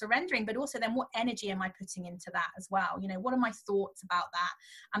surrendering, but also then what energy am I putting into that as well? You know, what are my thoughts about that?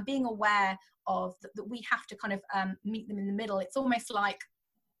 And being aware of that we have to kind of meet them in the middle. It's almost like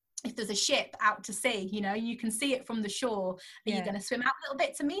if there's a ship out to sea, you know, you can see it from the shore. Are you going to swim out a little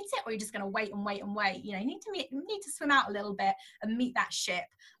bit to meet it, or are you just going to wait and wait and wait? You know, you need to swim out a little bit and meet that ship,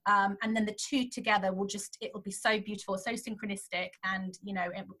 and then the two together it will be so beautiful, so synchronistic, and you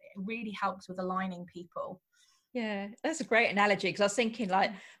know, it really helps with aligning people. Yeah, that's a great analogy, because I was thinking,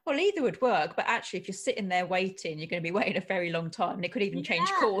 like, well, either would work, but actually if you're sitting there waiting, you're going to be waiting a very long time, and it could even change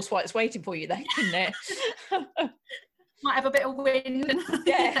course while it's waiting for you there, couldn't it? Might have a bit of wind and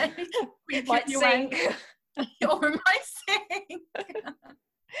it might sink. Or it might sink.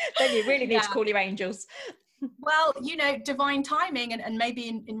 Then you really need to call your angels. Well, you know, divine timing, and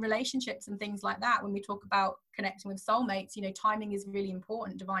maybe in relationships and things like that, when we talk about connecting with soulmates, you know, timing is really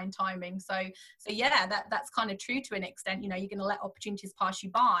important, divine timing. So yeah, that's kind of true to an extent. You know, you're going to let opportunities pass you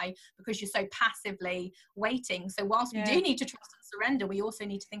by because you're so passively waiting. So whilst we do need to trust and surrender, we also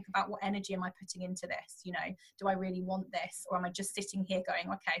need to think about, what energy am I putting into this? You know, do I really want this, or am I just sitting here going,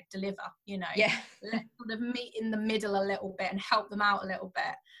 okay, deliver, you know? Let's sort of meet in the middle a little bit and help them out a little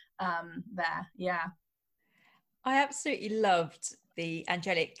bit there. I absolutely loved the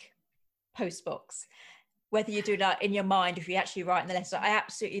angelic post box. Whether you do that in your mind, if you actually write in the letter, I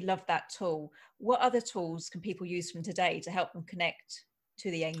absolutely love that tool. What other tools can people use from today to help them connect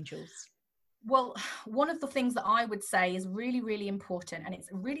to the angels? Well, one of the things that I would say is really, really important, and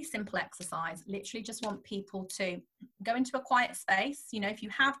it's a really simple exercise. Literally just want people to go into a quiet space. You know, if you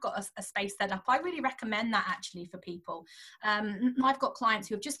have got a space set up, I really recommend that actually for people. I've got clients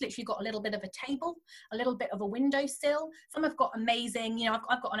who have just literally got a little bit of a table, a little bit of a windowsill. Some have got amazing, you know,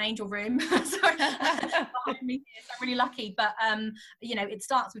 I've got an angel room sorry, behind me here, so I'm really lucky. But, you know, it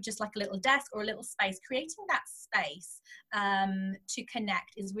starts with just like a little desk or a little space. Creating that space to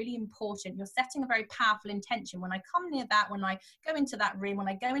connect is really important. You're setting a very powerful intention. When I come near that, when I go into that room, when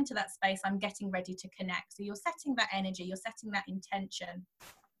I go into that space, I'm getting ready to connect. So you're setting that energy, you're setting that intention.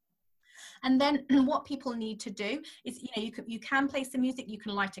 And then what people need to do is, you know, you can play some music, you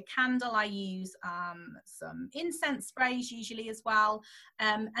can light a candle. I use some incense sprays usually as well.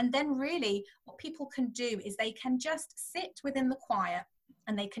 And then really what people can do is they can just sit within the quiet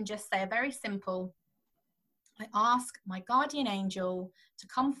and they can just say a very simple, I ask my guardian angel to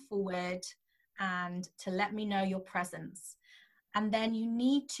come forward and to let me know your presence. And then you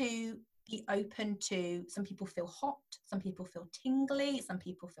need to be open to, some people feel hot, some people feel tingly, some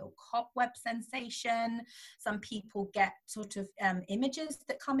people feel cobweb sensation, some people get sort of images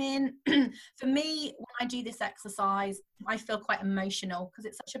that come in. For me, when I do this exercise, I feel quite emotional because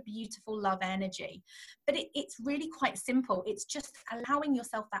it's such a beautiful love energy. But it's really quite simple. It's just allowing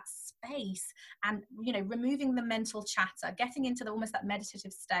yourself that space and, you know, removing the mental chatter, getting into almost that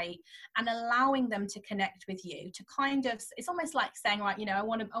meditative state and allowing them to connect with you, to kind of, it's almost like saying, right, you know, I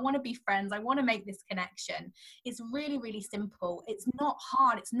want to be friends. I want to make this connection. It's really, really simple. It's not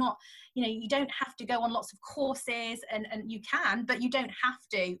hard. It's not, you know, you don't have to go on lots of courses and you can, but you don't have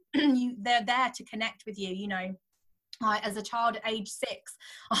to. They're there to connect with you, you know. As a child at age 6,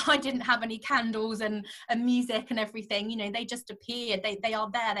 I didn't have any candles and music and everything, you know, they just appeared. They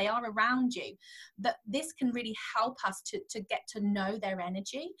are there, they are around you. But this can really help us to get to know their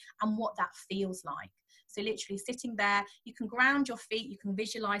energy and what that feels like. So literally sitting there, you can ground your feet, you can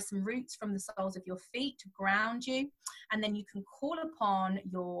visualize some roots from the soles of your feet to ground you. And then you can call upon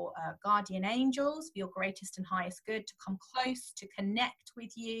your guardian angels, your greatest and highest good, to come close, to connect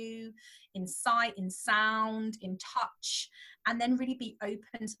with you in sight, in sound, in touch, and then really be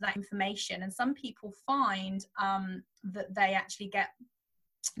open to that information. And some people find that they actually get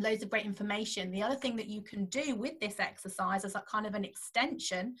loads of great information. The other thing that you can do with this exercise as a kind of an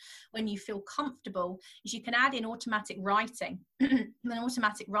extension when you feel comfortable is you can add in automatic writing. And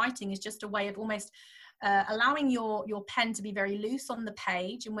automatic writing is just a way of almost allowing your pen to be very loose on the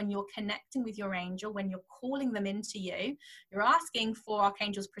page. And when you're connecting with your angel, when you're calling them into you, you're asking for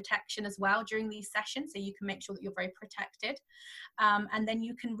Archangel's protection as well during these sessions, so you can make sure that you're very protected. And then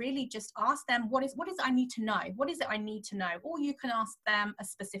you can really just ask them, what is it I need to know? What is it I need to know? Or you can ask them a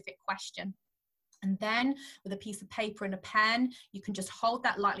specific question. And then with a piece of paper and a pen, you can just hold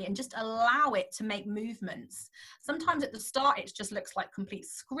that lightly and just allow it to make movements. Sometimes at the start, it just looks like complete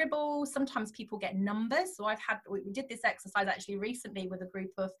scribble. Sometimes people get numbers. So we did this exercise actually recently with a group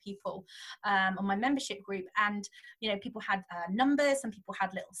of people on my membership group. And, you know, people had numbers, some people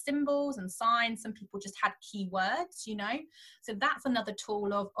had little symbols and signs, some people just had keywords, you know. So that's another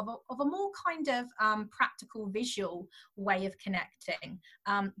tool of a more kind of practical visual way of connecting.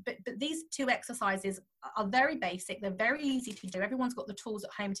 But these two exercises are very basic. They're very easy to do. Everyone's got the tools at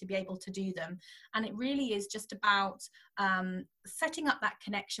home to be able to do them. And it really is just about setting up that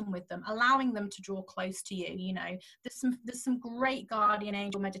connection with them, allowing them to draw close to you. You know, there's some great guardian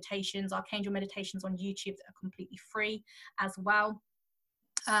angel meditations, archangel meditations on YouTube that are completely free as well.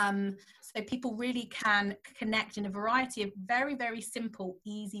 So people really can connect in a variety of very, very simple,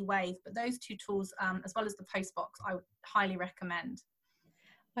 easy ways. But those two tools, as well as the Postbox, I would highly recommend.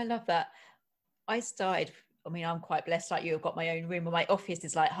 I love that. I'm quite blessed like you. I've got my own room, and my office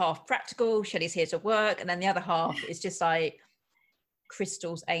is like half practical. Shelley's here to work, and then the other half is just like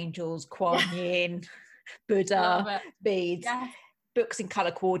crystals, angels, Kuan Yin, Buddha, beads, books in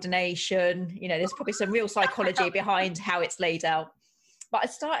color coordination. You know, there's probably some real psychology behind how it's laid out. But I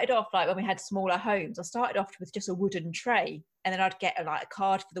started off, like when we had smaller homes, I started off with just a wooden tray, and then I'd get a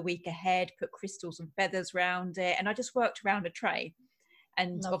card for the week ahead, put crystals and feathers around it, and I just worked around a tray,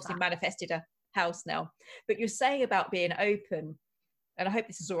 and obviously manifested a house now. But you're saying about being open, and I hope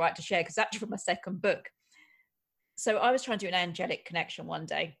this is all right to share, because that's from my second book. So I was trying to do an angelic connection one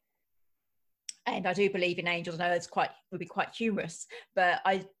day, and I do believe in angels. I know it's would be quite humorous, but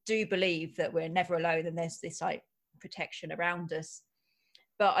I do believe that we're never alone, and there's this like protection around us.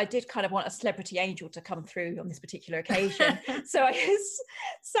 But I did kind of want a celebrity angel to come through on this particular occasion. So I just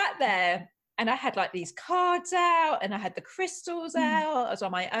sat there, and I had like these cards out, and I had the crystals out. I was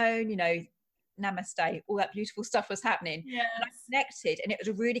on my own, you know, namaste, all that beautiful stuff was happening. Yes. And I connected, and it was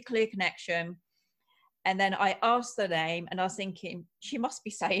a really clear connection. And then I asked the name, and I was thinking, she must be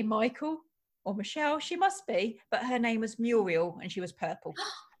saying Michael or Michelle. She must be, but her name was Muriel, and she was purple.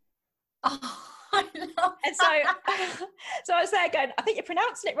 Oh, I love And so, so I was there going, I think you're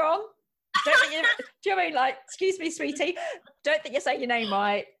pronouncing it wrong. Don't think you, do you know what I mean? Like, excuse me, sweetie. Don't think you're saying your name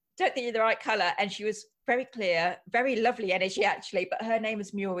right. Don't think you're the right colour. And she was very clear, very lovely energy actually. But her name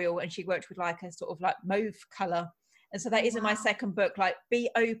is Muriel, and she worked with like a sort of like mauve colour. And so that is in my second book, like, be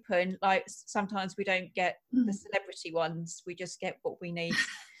open. Like, sometimes we don't get the celebrity ones. We just get what we need.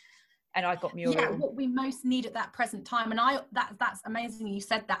 And I got Muriel. Yeah, what we most need at that present time. And that's amazing you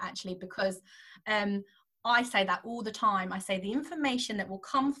said that, actually, because I say that all the time. I say the information that will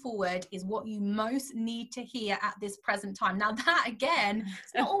come forward is what you most need to hear at this present time. Now, that again,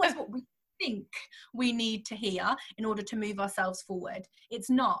 it's not always what we think we need to hear in order to move ourselves forward. It's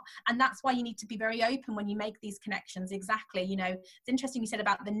not. And that's why you need to be very open when you make these connections. Exactly. You know, it's interesting you said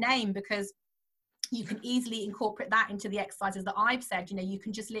about the name, because you can easily incorporate that into the exercises that I've said. You know, you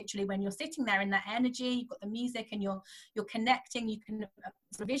can just literally, when you're sitting there in that energy, you've got the music and you're connecting, you can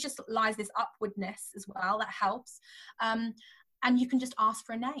sort of visualize this upwardness as well. That helps. And you can just ask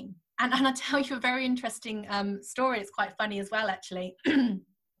for a name. And I'll tell you a very interesting story. It's quite funny as well, actually.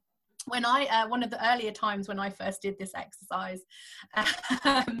 When one of the earlier times when I first did this exercise,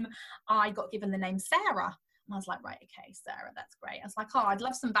 I got given the name Sarah. And I was like, right, okay, Sarah, that's great. I was like, oh, I'd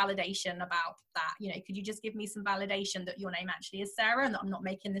love some validation about that. You know, could you just give me some validation that your name actually is Sarah and that I'm not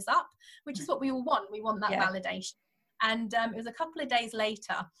making this up? Which is what we all want. We want that validation. And it was a couple of days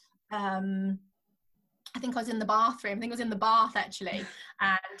later. I think I was in the bathroom. I think I was in the bath, actually.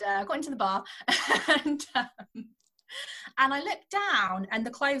 And I got into the bath. And I looked down, and the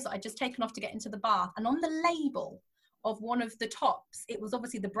clothes that I'd just taken off to get into the bath, and on the label of one of the tops, it was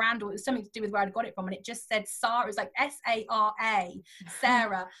obviously the brand, or it was something to do with where I'd got it from, and it just said Sarah. It was like S-A-R-A,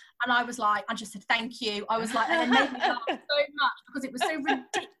 Sarah. And I was like, I just said thank you. I was like, and it made me laugh so much because it was so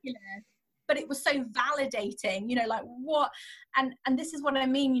ridiculous, but it was so validating, you know, like what, and this is what I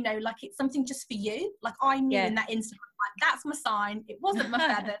mean, you know, like it's something just for you. Like I knew in that instant, like, that's my sign. It wasn't my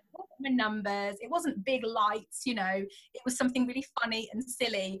feather, it wasn't my numbers, it wasn't big lights, you know, it was something really funny and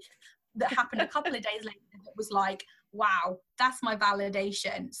silly that happened a couple of days later that was like, wow, that's my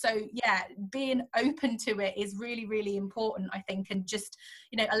validation. So yeah, being open to it is really, really important, I think. And just,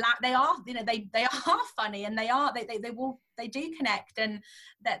 you know, they are funny, and they do connect, and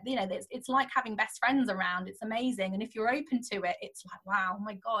that, you know, it's like having best friends around. It's amazing. And if you're open to it, it's like, wow, oh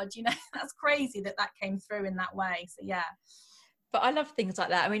my God, you know, that's crazy that came through in that way. So yeah. But I love things like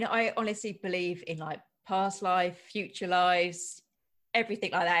that. I mean, I honestly believe in like past life, future lives,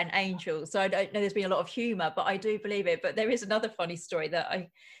 everything like that, and angels. So I don't know, there's been a lot of humor, but I do believe it. But there is another funny story that I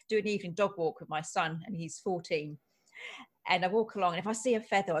do an evening dog walk with my son, and he's 14, and I walk along, and if I see a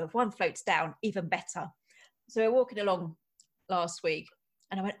feather, or if one floats down, even better. So we're walking along last week,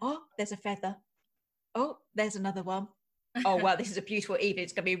 and I went, oh, there's a feather, oh, there's another one, oh wow, this is a beautiful evening,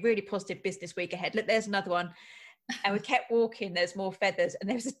 it's going to be a really positive business week ahead, look, there's another one. And we kept walking, there's more feathers, and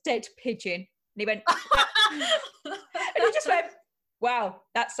there was a dead pigeon, and he went and he just went, wow,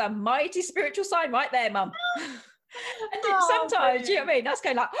 that's a mighty spiritual sign right there, Mum. And sometimes, you know what I mean? That's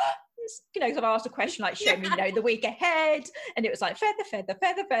kind of like, you know, because I've asked a question like, show me, you know, the week ahead. And it was like, feather, feather,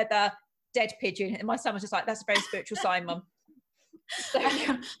 feather, feather, dead pigeon. And my son was just like, that's a very spiritual sign, Mum. So,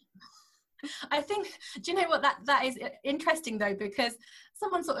 I think, do you know what, that is interesting though, because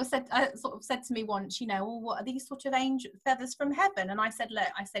someone sort of said to me once, you know, well, what are these sort of angel feathers from heaven? And I said, look,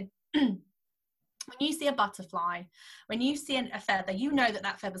 when you see a butterfly, when you see a feather, you know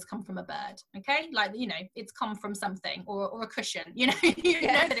that feather's come from a bird, okay? Like, you know, it's come from something, or a cushion, you know, know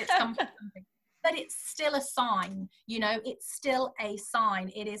that it's come from something. But it's still a sign, you know, it's still a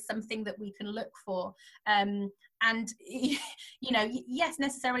sign. It is something that we can look for. And, you know, yes,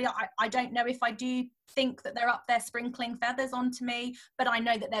 necessarily, I don't know if I do think that they're up there sprinkling feathers onto me, but I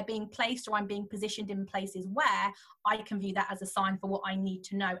know that they're being placed, or I'm being positioned in places where I can view that as a sign for what I need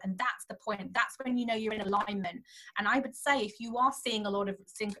to know. And that's the point. That's when you know you're in alignment. And I would say, if you are seeing a lot of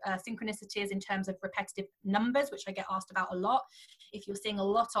synchronicities in terms of repetitive numbers, which I get asked about a lot, if you're seeing a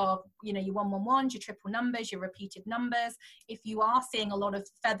lot of, you know, your 111s, your triple numbers, your repeated numbers, if you are seeing a lot of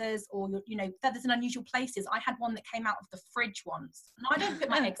feathers, or, you know, feathers in unusual places. I had one that came out of the fridge once. And I don't put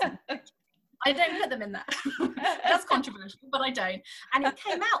my eggs in the fridge. I don't put them in there. That's controversial, but I don't. And it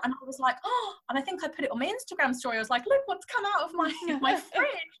came out, and I was like, oh, and I think I put it on my Instagram story. I was like, look what's come out of my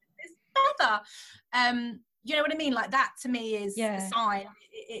fridge, this feather. You know what I mean? Like, that to me is a sign.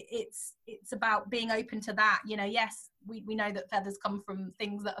 It's about being open to that. You know, yes, we know that feathers come from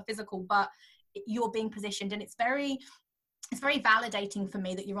things that are physical, but you're being positioned, and it's very validating for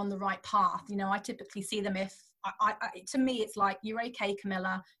me that you're on the right path. You know, I typically see them if to me, it's like, you're okay,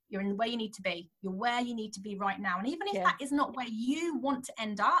 Camilla, you're in where you need to be, you're where you need to be right now. And even if that is not where you want to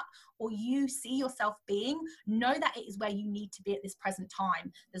end up, or you see yourself being, know that it is where you need to be at this present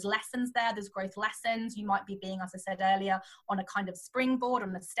time. There's lessons there, there's growth lessons. You might be being, as I said earlier, on a kind of springboard,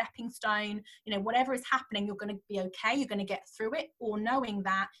 on a stepping stone. You know, whatever is happening, you're going to be okay, you're going to get through it, or knowing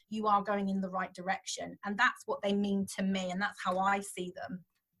that you are going in the right direction. And that's what they mean to me, and that's how I see them.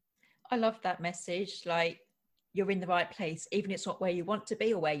 I love that message. Like, you're in the right place, even if it's not where you want to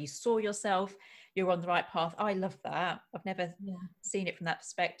be or where you saw yourself, you're on the right path. I love that. I've never seen it from that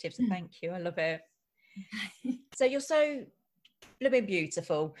perspective. So thank you. I love it. So you're so blooming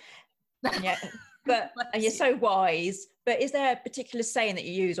beautiful. And and you're so wise. But is there a particular saying that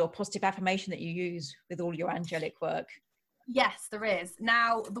you use, or positive affirmation that you use with all your angelic work? Yes, there is.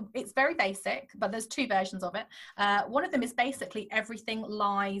 Now, it's very basic, but there's two versions of it. One of them is basically everything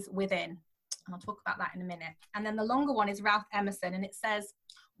lies within. And I'll talk about that in a minute. And then the longer one is Ralph Emerson, and it says,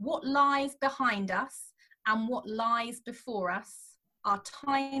 what lies behind us and what lies before us are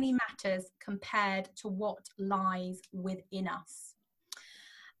tiny matters compared to what lies within us.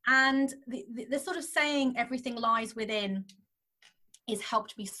 And the sort of saying everything lies within has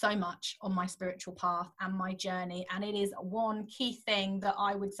helped me so much on my spiritual path and my journey. And it is one key thing that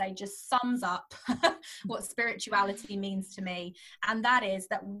I would say just sums up what spirituality means to me. And that is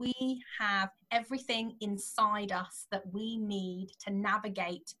that we have everything inside us that we need to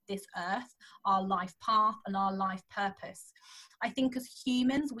navigate this earth, our life path and our life purpose. I think as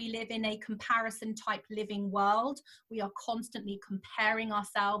humans, we live in a comparison type living world. We are constantly comparing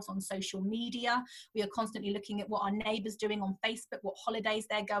ourselves on social media. We are constantly looking at what our neighbors doing on Facebook, what holidays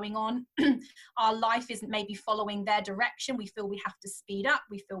they're going on. Our life isn't maybe following their direction. We feel we have to speed up.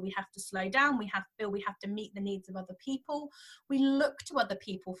 We feel we have to slow down. We feel we have to meet the needs of other people. We look to other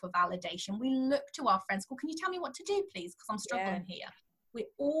people for validation. We look to our friends. Well, can you tell me what to do, please? Because I'm struggling here. We're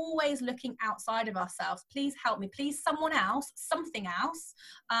always looking outside of ourselves. Please help me. Please, someone else, something else,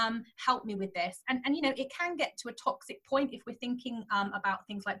 help me with this. And you know, it can get to a toxic point if we're thinking about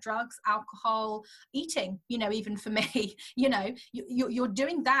things like drugs, alcohol, eating. You know, even for me, you know, you're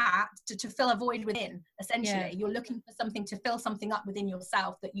doing that to fill a void within. Essentially, you're looking for something to fill something up within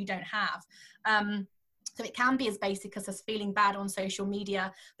yourself that you don't have. So it can be as basic as us feeling bad on social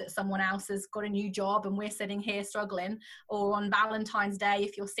media that someone else has got a new job and we're sitting here struggling, or on Valentine's Day,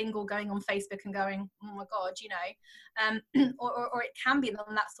 if you're single, going on Facebook and going, oh my God, you know, or it can be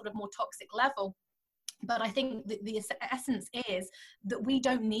on that sort of more toxic level. But I think the essence is that we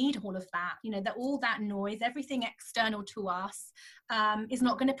don't need all of that, you know, that all that noise, everything external to us is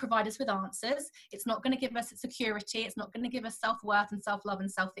not going to provide us with answers. It's not going to give us security. It's not going to give us self-worth and self-love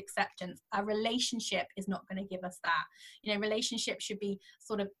and self-acceptance. A relationship is not going to give us that. You know, relationship should be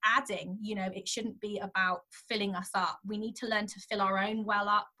sort of adding, you know, it shouldn't be about filling us up. We need to learn to fill our own well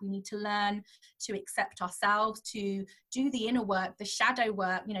up. We need to learn to accept ourselves, to do the inner work, the shadow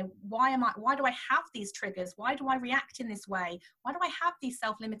work. You know, why do I have these triggers? Why do I react in this way? Why do I have these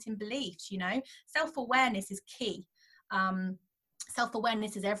self-limiting beliefs? You know, self-awareness is key.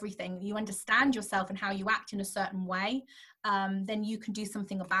 Self-awareness is everything. You understand yourself and how you act in a certain way, then you can do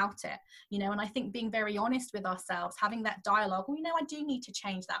something about it, you know. And I think being very honest with ourselves, having that dialogue, well, you know, I do need to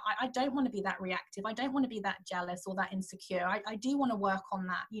change that. I don't want to be that reactive. I don't want to be that jealous or that insecure. I do want to work on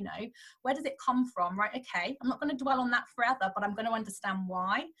that, you know. Where does it come from, right? Okay, I'm not going to dwell on that forever, but I'm going to understand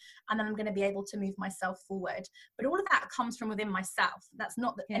why, and then I'm going to be able to move myself forward. But all of that comes from within myself. That's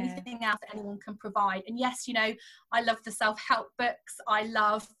not that anything else that anyone can provide. And yes, you know, I love the self-help books. I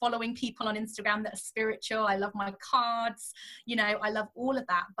love following people on Instagram that are spiritual. I love my cards. You know, I love all of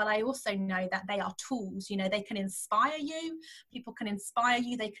that, but I also know that they are tools. You know, they can inspire you. People can inspire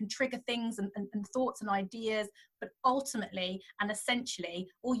you. They can trigger things and thoughts and ideas, but ultimately and essentially,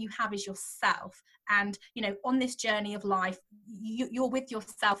 all you have is yourself. And, you know, on this journey of life, you're with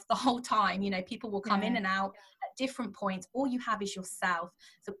yourself the whole time. You know, people will come in and out at different points. All you have is yourself.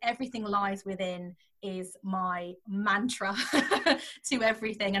 So everything lies within is my mantra to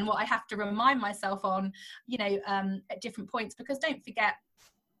everything, and what I have to remind myself on, you know, at different points. Because don't forget,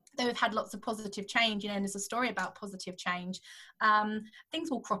 though we've had lots of positive change, you know, and there's a story about positive change,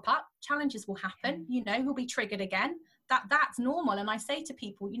 things will crop up, challenges will happen, you know, we'll be triggered again. That's normal. And I say to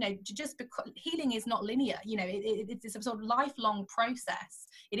people, you know, just because healing is not linear, you know, it's a sort of lifelong process.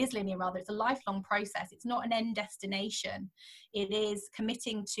 It is linear, rather. It's a lifelong process. It's not an end destination. It is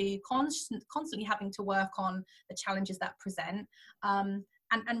committing to constantly having to work on the challenges that present, and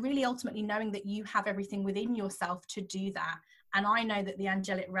really ultimately knowing that you have everything within yourself to do that. And I know that the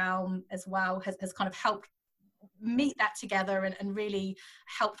angelic realm as well has kind of helped meet that together and really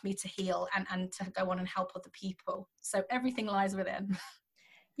helped me to heal and to go on and help other people. So everything lies within.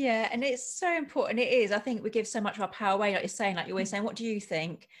 Yeah, and it's so important. It is. I think we give so much of our power away, like you're saying, like you're always saying, what do you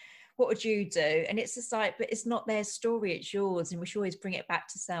think? What would you do? And it's just like, but it's not their story, it's yours. And we should always bring it back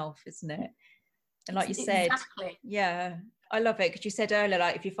to self, isn't it? And like you said, exactly. Yeah, I love it, because you said earlier,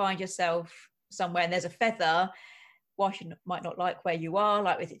 like if you find yourself somewhere and there's a feather, whilst you might not like where you are,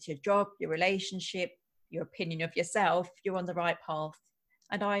 like with it's your job, your relationship, your opinion of yourself, you're on the right path.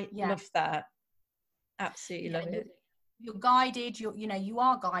 And I love that. Absolutely love it. You're guided, you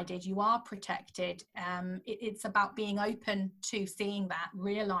are guided, you are protected. It's about being open to seeing that,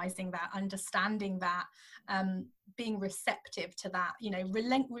 realizing that, understanding that, being receptive to that,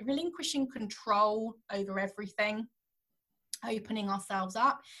 relinquishing control over everything, opening ourselves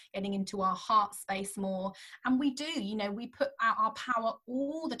up, getting into our heart space more. And we do, we put out our power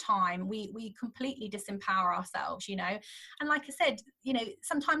all the time. We completely disempower ourselves, and like I said,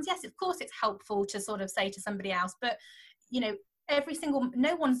 sometimes, yes, of course it's helpful to sort of say to somebody else, but no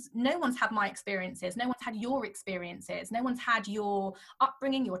one's had my experiences, no one's had your experiences, no one's had your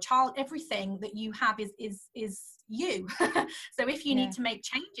upbringing, your child. Everything that you have is you. So if you need to make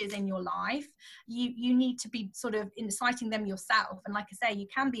changes in your life, you need to be sort of inciting them yourself. And like I say, you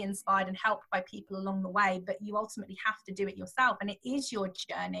can be inspired and helped by people along the way, but you ultimately have to do it yourself. And it is your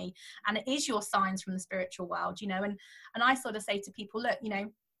journey, and it is your signs from the spiritual world, and I sort of say to people, look,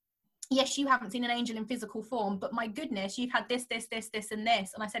 yes, you haven't seen an angel in physical form, but my goodness, you've had this, and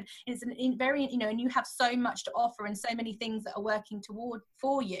this. And I said, it's very, and you have so much to offer and so many things that are working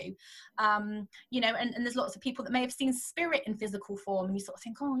for you. And there's lots of people that may have seen spirit in physical form, and you sort of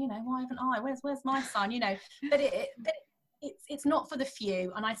think, oh, why haven't I? Where's my sign? But it's not for the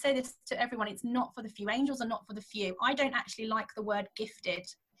few. And I say this to everyone, it's not for the few. Angels are not for the few. I don't actually like the word gifted.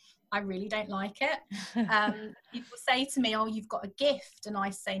 I really don't like it. People say to me, oh, you've got a gift. And I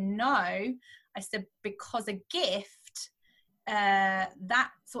say, no. I said, because a gift,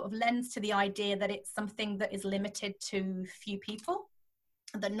 that sort of lends to the idea that it's something that is limited to few people,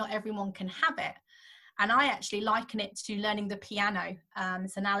 that not everyone can have it. And I actually liken it to learning the piano.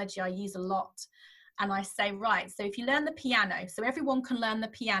 It's an analogy I use a lot. And I say, right, so if you learn the piano, so everyone can learn the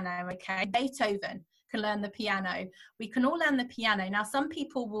piano, okay? Beethoven can learn the piano. We can all learn the piano. Now, some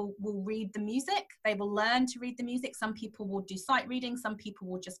people will read the music. They will learn to read the music. Some people will do sight reading. Some people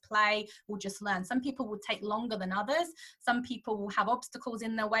will just play, will just learn. Some people will take longer than others. Some people will have obstacles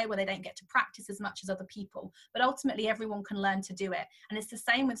in their way where they don't get to practice as much as other people. But ultimately, everyone can learn to do it. And it's the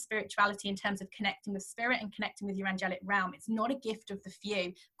same with spirituality in terms of connecting with spirit and connecting with your angelic realm. It's not a gift of the few.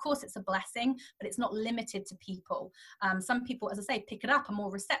 Of course, it's a blessing, but it's not limited to people. Some people, as I say, pick it up, are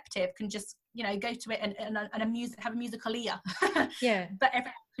more receptive, can just go to it and have a musical ear. Yeah. But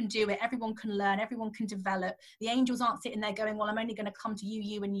everyone can do it. Everyone can learn. Everyone can develop. The angels aren't sitting there going, well, I'm only going to come to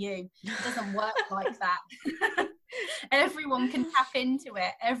you and you. It doesn't work like that. Everyone can tap into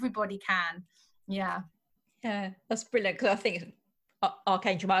it. Everybody can. Yeah, that's brilliant, because I think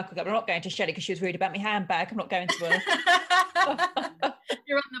Archangel Michael, I'm not going to Shelley because she was rude about my handbag. I'm not going to her.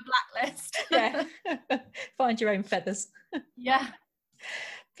 You're on the blacklist. Yeah. Find your own feathers. Yeah.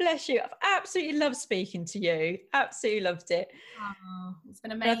 Bless you. I've absolutely loved speaking to you. Absolutely loved it. Oh, it's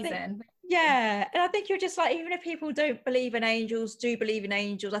been amazing. And I think you're just like, even if people don't believe in angels, do believe in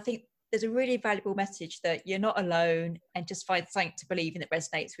angels, I think there's a really valuable message that you're not alone, and just find something to believe in that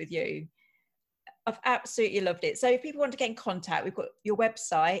resonates with you. I've absolutely loved it. So if people want to get in contact, we've got your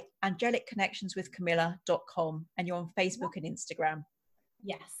website, angelicconnectionswithcamilla.com, and you're on Facebook and Instagram.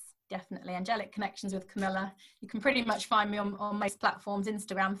 Yes, definitely. Angelic Connections with Camilla. You can pretty much find me on most platforms,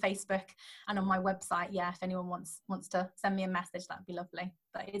 Instagram, Facebook, and on my website. Yeah, if anyone wants to send me a message, that'd be lovely.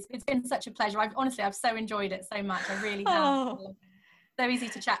 But it's been such a pleasure. I've so enjoyed it so much. I really have. So easy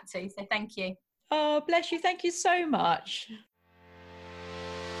to chat to. So thank you. Oh, bless you. Thank you so much.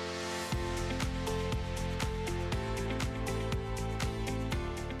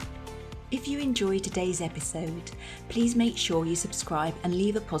 If you enjoyed today's episode, please make sure you subscribe and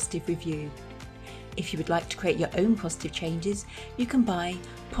leave a positive review. If you would like to create your own positive changes, you can buy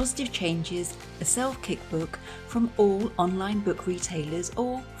Positive Changes, a self-kickbook from all online book retailers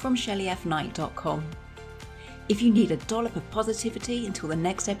or from ShelleyFKnight.com. If you need a dollop of positivity until the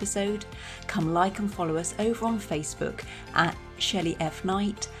next episode, come like and follow us over on Facebook at Shelley F.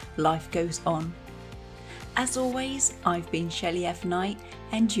 Knight, Life Goes On. As always, I've been Shelley F. Knight,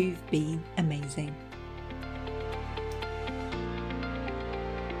 and you've been amazing.